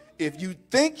again. If you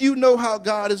think you know how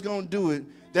God is going to do it,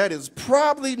 that is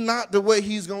probably not the way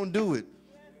he's going to do it.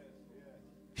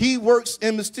 He works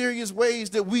in mysterious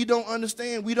ways that we don't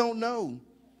understand, we don't know.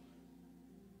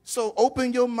 So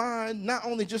open your mind not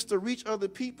only just to reach other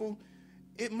people,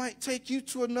 it might take you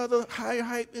to another higher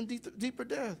height and deeper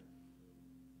depth.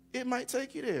 It might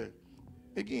take you there.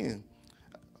 Again,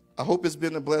 I hope it's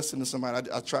been a blessing to somebody.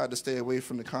 I tried to stay away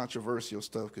from the controversial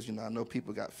stuff because, I know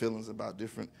people got feelings about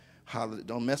different holidays.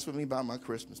 Don't mess with me about my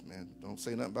Christmas, man. Don't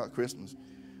say nothing about Christmas.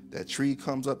 That tree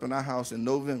comes up in our house in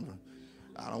November.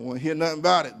 I don't want to hear nothing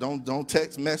about it. Don't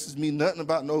text message me nothing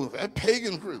about that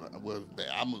pagan Christmas. Well,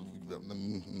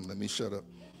 let me shut up.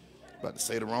 About to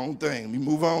say the wrong thing. Let me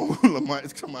move on.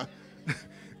 Lamont, come on.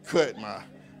 Cut my,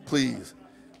 please.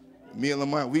 Me and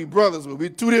Lamont, we brothers, but we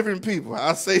two different people.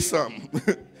 I'll say something.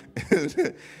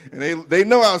 And they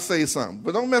know I'll say something.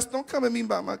 But don't come at me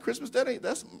about my Christmas.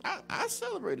 I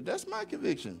celebrate it. That's my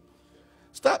conviction.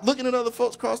 Stop looking at other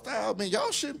folks across the aisle. Man, y'all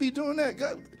shouldn't be doing that.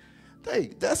 God, hey,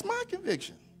 that's my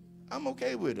conviction. I'm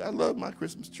okay with it. I love my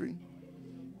Christmas tree.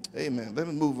 Amen. Let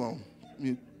me move on.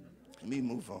 Let me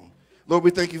move on. Lord,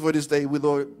 we thank you for this day.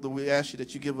 Lord, we ask you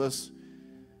that you give us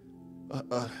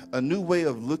a new way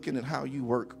of looking at how you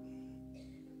work.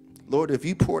 Lord, if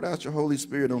you poured out your Holy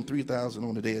Spirit on 3,000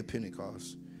 on the day of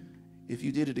Pentecost, if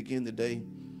you did it again today,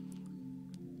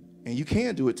 and you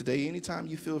can do it today anytime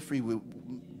you feel free,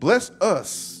 bless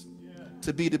us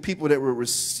to be the people that will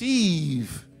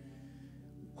receive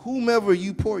whomever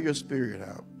you pour your Spirit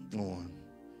out on.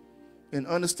 And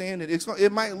understand that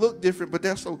it might look different, but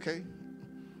that's okay.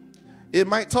 It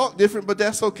might talk different, but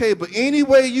that's okay. But any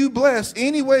way you bless,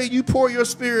 any way you pour your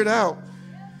spirit out,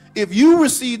 if you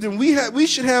receive them, we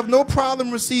should have no problem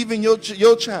receiving your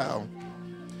child.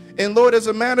 And Lord, as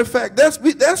a matter of fact,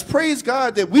 that's praise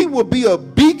God that we will be a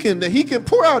beacon that he can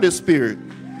pour out his spirit.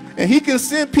 And he can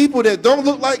send people that don't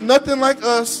look like nothing like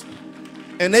us,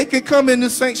 and they can come in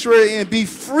this sanctuary and be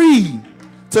free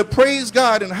to praise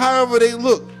God and however they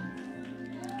look.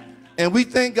 And we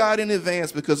thank God in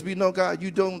advance because we know, God,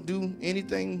 you don't do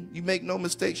anything. You make no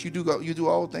mistakes. You do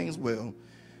all things well.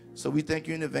 So we thank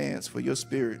you in advance for your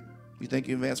spirit. We thank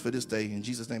you in advance for this day. In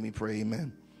Jesus' name we pray,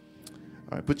 amen.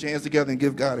 All right, put your hands together and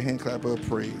give God a hand clap of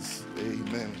praise.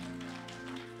 Amen.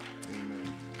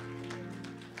 Amen.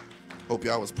 Hope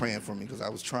y'all was praying for me because I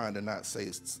was trying to not say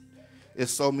it's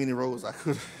so many roads I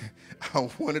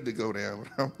wanted to go down,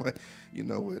 but I'm like, you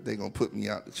know what, they're going to put me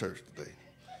out the church today.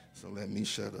 So let me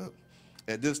shut up.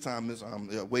 At this time,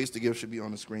 ways to give should be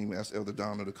on the screen. We ask Elder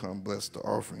Donna to come bless the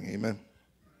offering. Amen.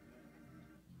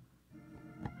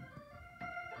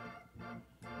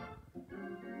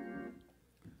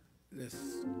 Let's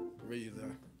raise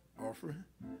our offering.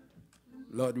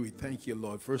 Lord, we thank you,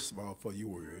 Lord, first of all, for your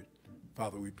word.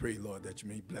 Father, we pray, Lord, that you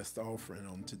may bless the offering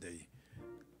on today.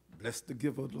 Bless the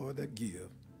giver, Lord, that give.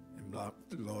 And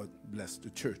Lord, bless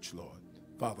the church, Lord.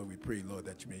 Father, we pray, Lord,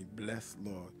 that you may bless,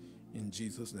 Lord. In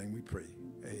Jesus' name we pray.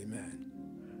 Amen.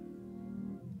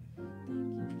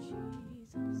 Thank you,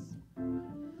 Jesus.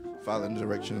 Father, in the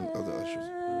direction of the ushers.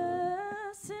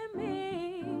 Blessing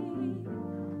me.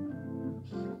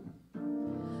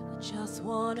 I just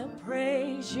want to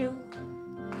praise you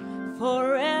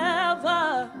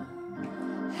forever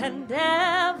and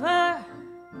ever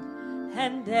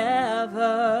and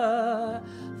ever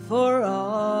for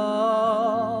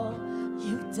all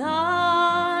you've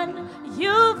done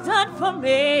for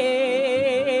me.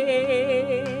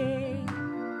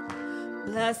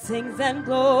 Blessings and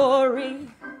glory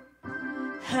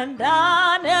and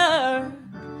honor,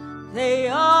 they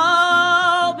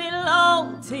all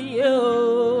belong to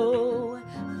you.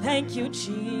 Thank you,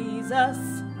 Jesus,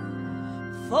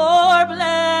 for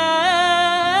blessing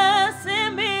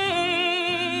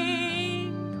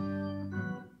me.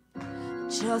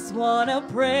 Just want to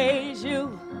praise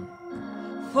you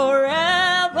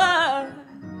forever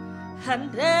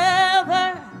and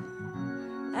ever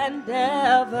and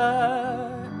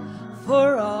ever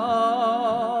for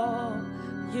all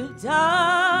you've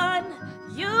done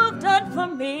for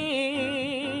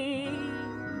me.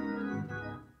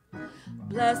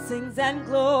 Blessings and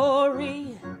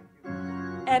glory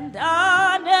and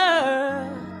honor,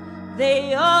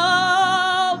 they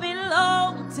all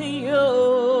belong to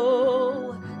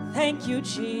you. Thank you,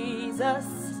 Jesus,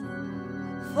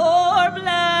 for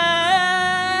blessing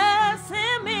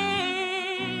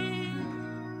me.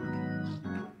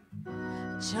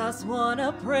 Just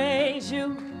wanna praise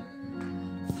you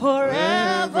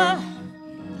forever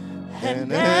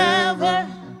and ever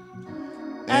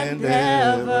and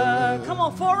ever. Come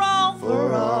on, for all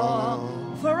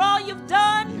you've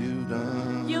done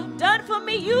for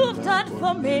me, you've done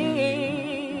for me.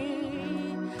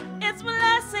 It's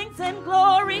blessings and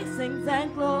glory, sings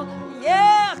and glory.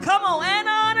 Yeah, come on, and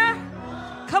honor.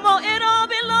 Come on, it all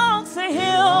belongs to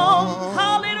him.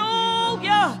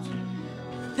 Hallelujah.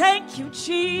 Thank you,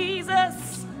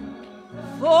 Jesus,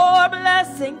 for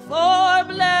blessing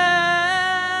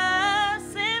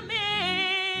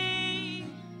me.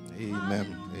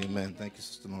 Amen. Amen. Thank you,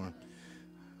 Sister Lauren.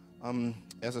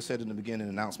 As I said in the beginning,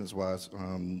 announcements-wise,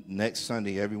 next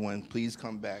Sunday, everyone, please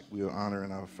come back. We are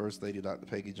honoring our First Lady, Dr.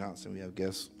 Peggy Johnson. We have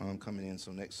guests coming in,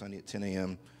 so next Sunday at 10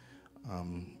 a.m.,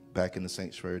 back in the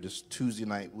sanctuary. This Tuesday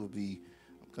night, we'll be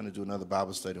going to do another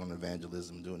Bible study on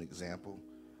evangelism, do an example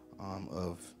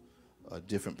of a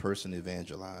different person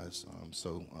evangelized.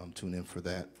 So tune in for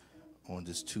that on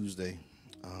this Tuesday.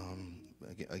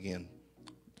 Again,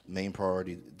 main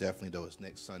priority, definitely, though, is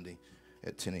next Sunday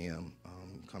at 10 a.m.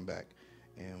 Come back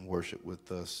and worship with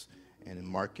us. And then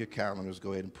mark your calendars.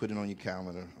 Go ahead and put it on your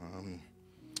calendar.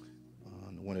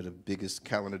 One of the biggest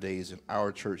calendar days in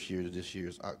our church here this year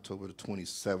is October the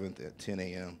 27th at 10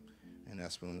 a.m. And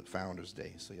that's when Founders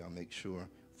Day. So y'all make sure,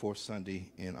 fourth Sunday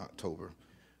in October.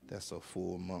 That's a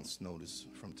full month's notice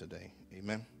from today.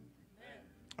 Amen?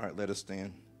 All right, let us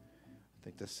stand. I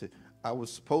think that's it. I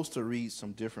was supposed to read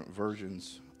some different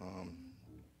versions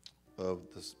of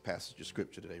this passage of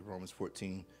scripture today, Romans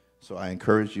 14. So I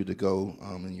encourage you to go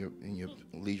in your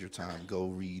leisure time, go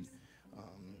read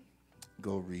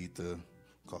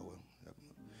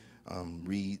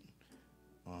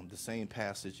the same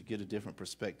passage, get a different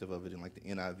perspective of it in like the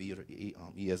NIV or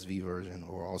ESV version,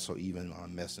 or also even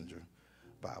on Messenger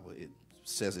Bible. It's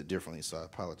says it differently, so I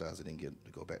apologize I didn't get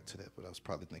to go back to that, but I was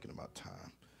probably thinking about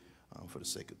time for the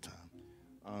sake of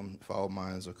time. If all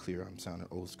minds are clear, I'm sounding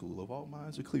old school. If all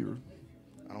minds are clear,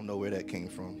 I don't know where that came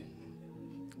from.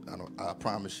 I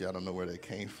promise you, I don't know where that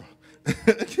came from.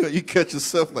 You catch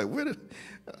yourself like, where did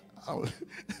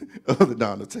Other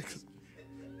Donna, take us.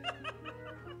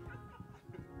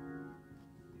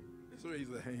 Let's raise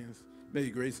our hands. May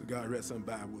the grace of God rest on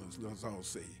Bibles. Let's all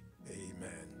say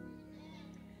amen.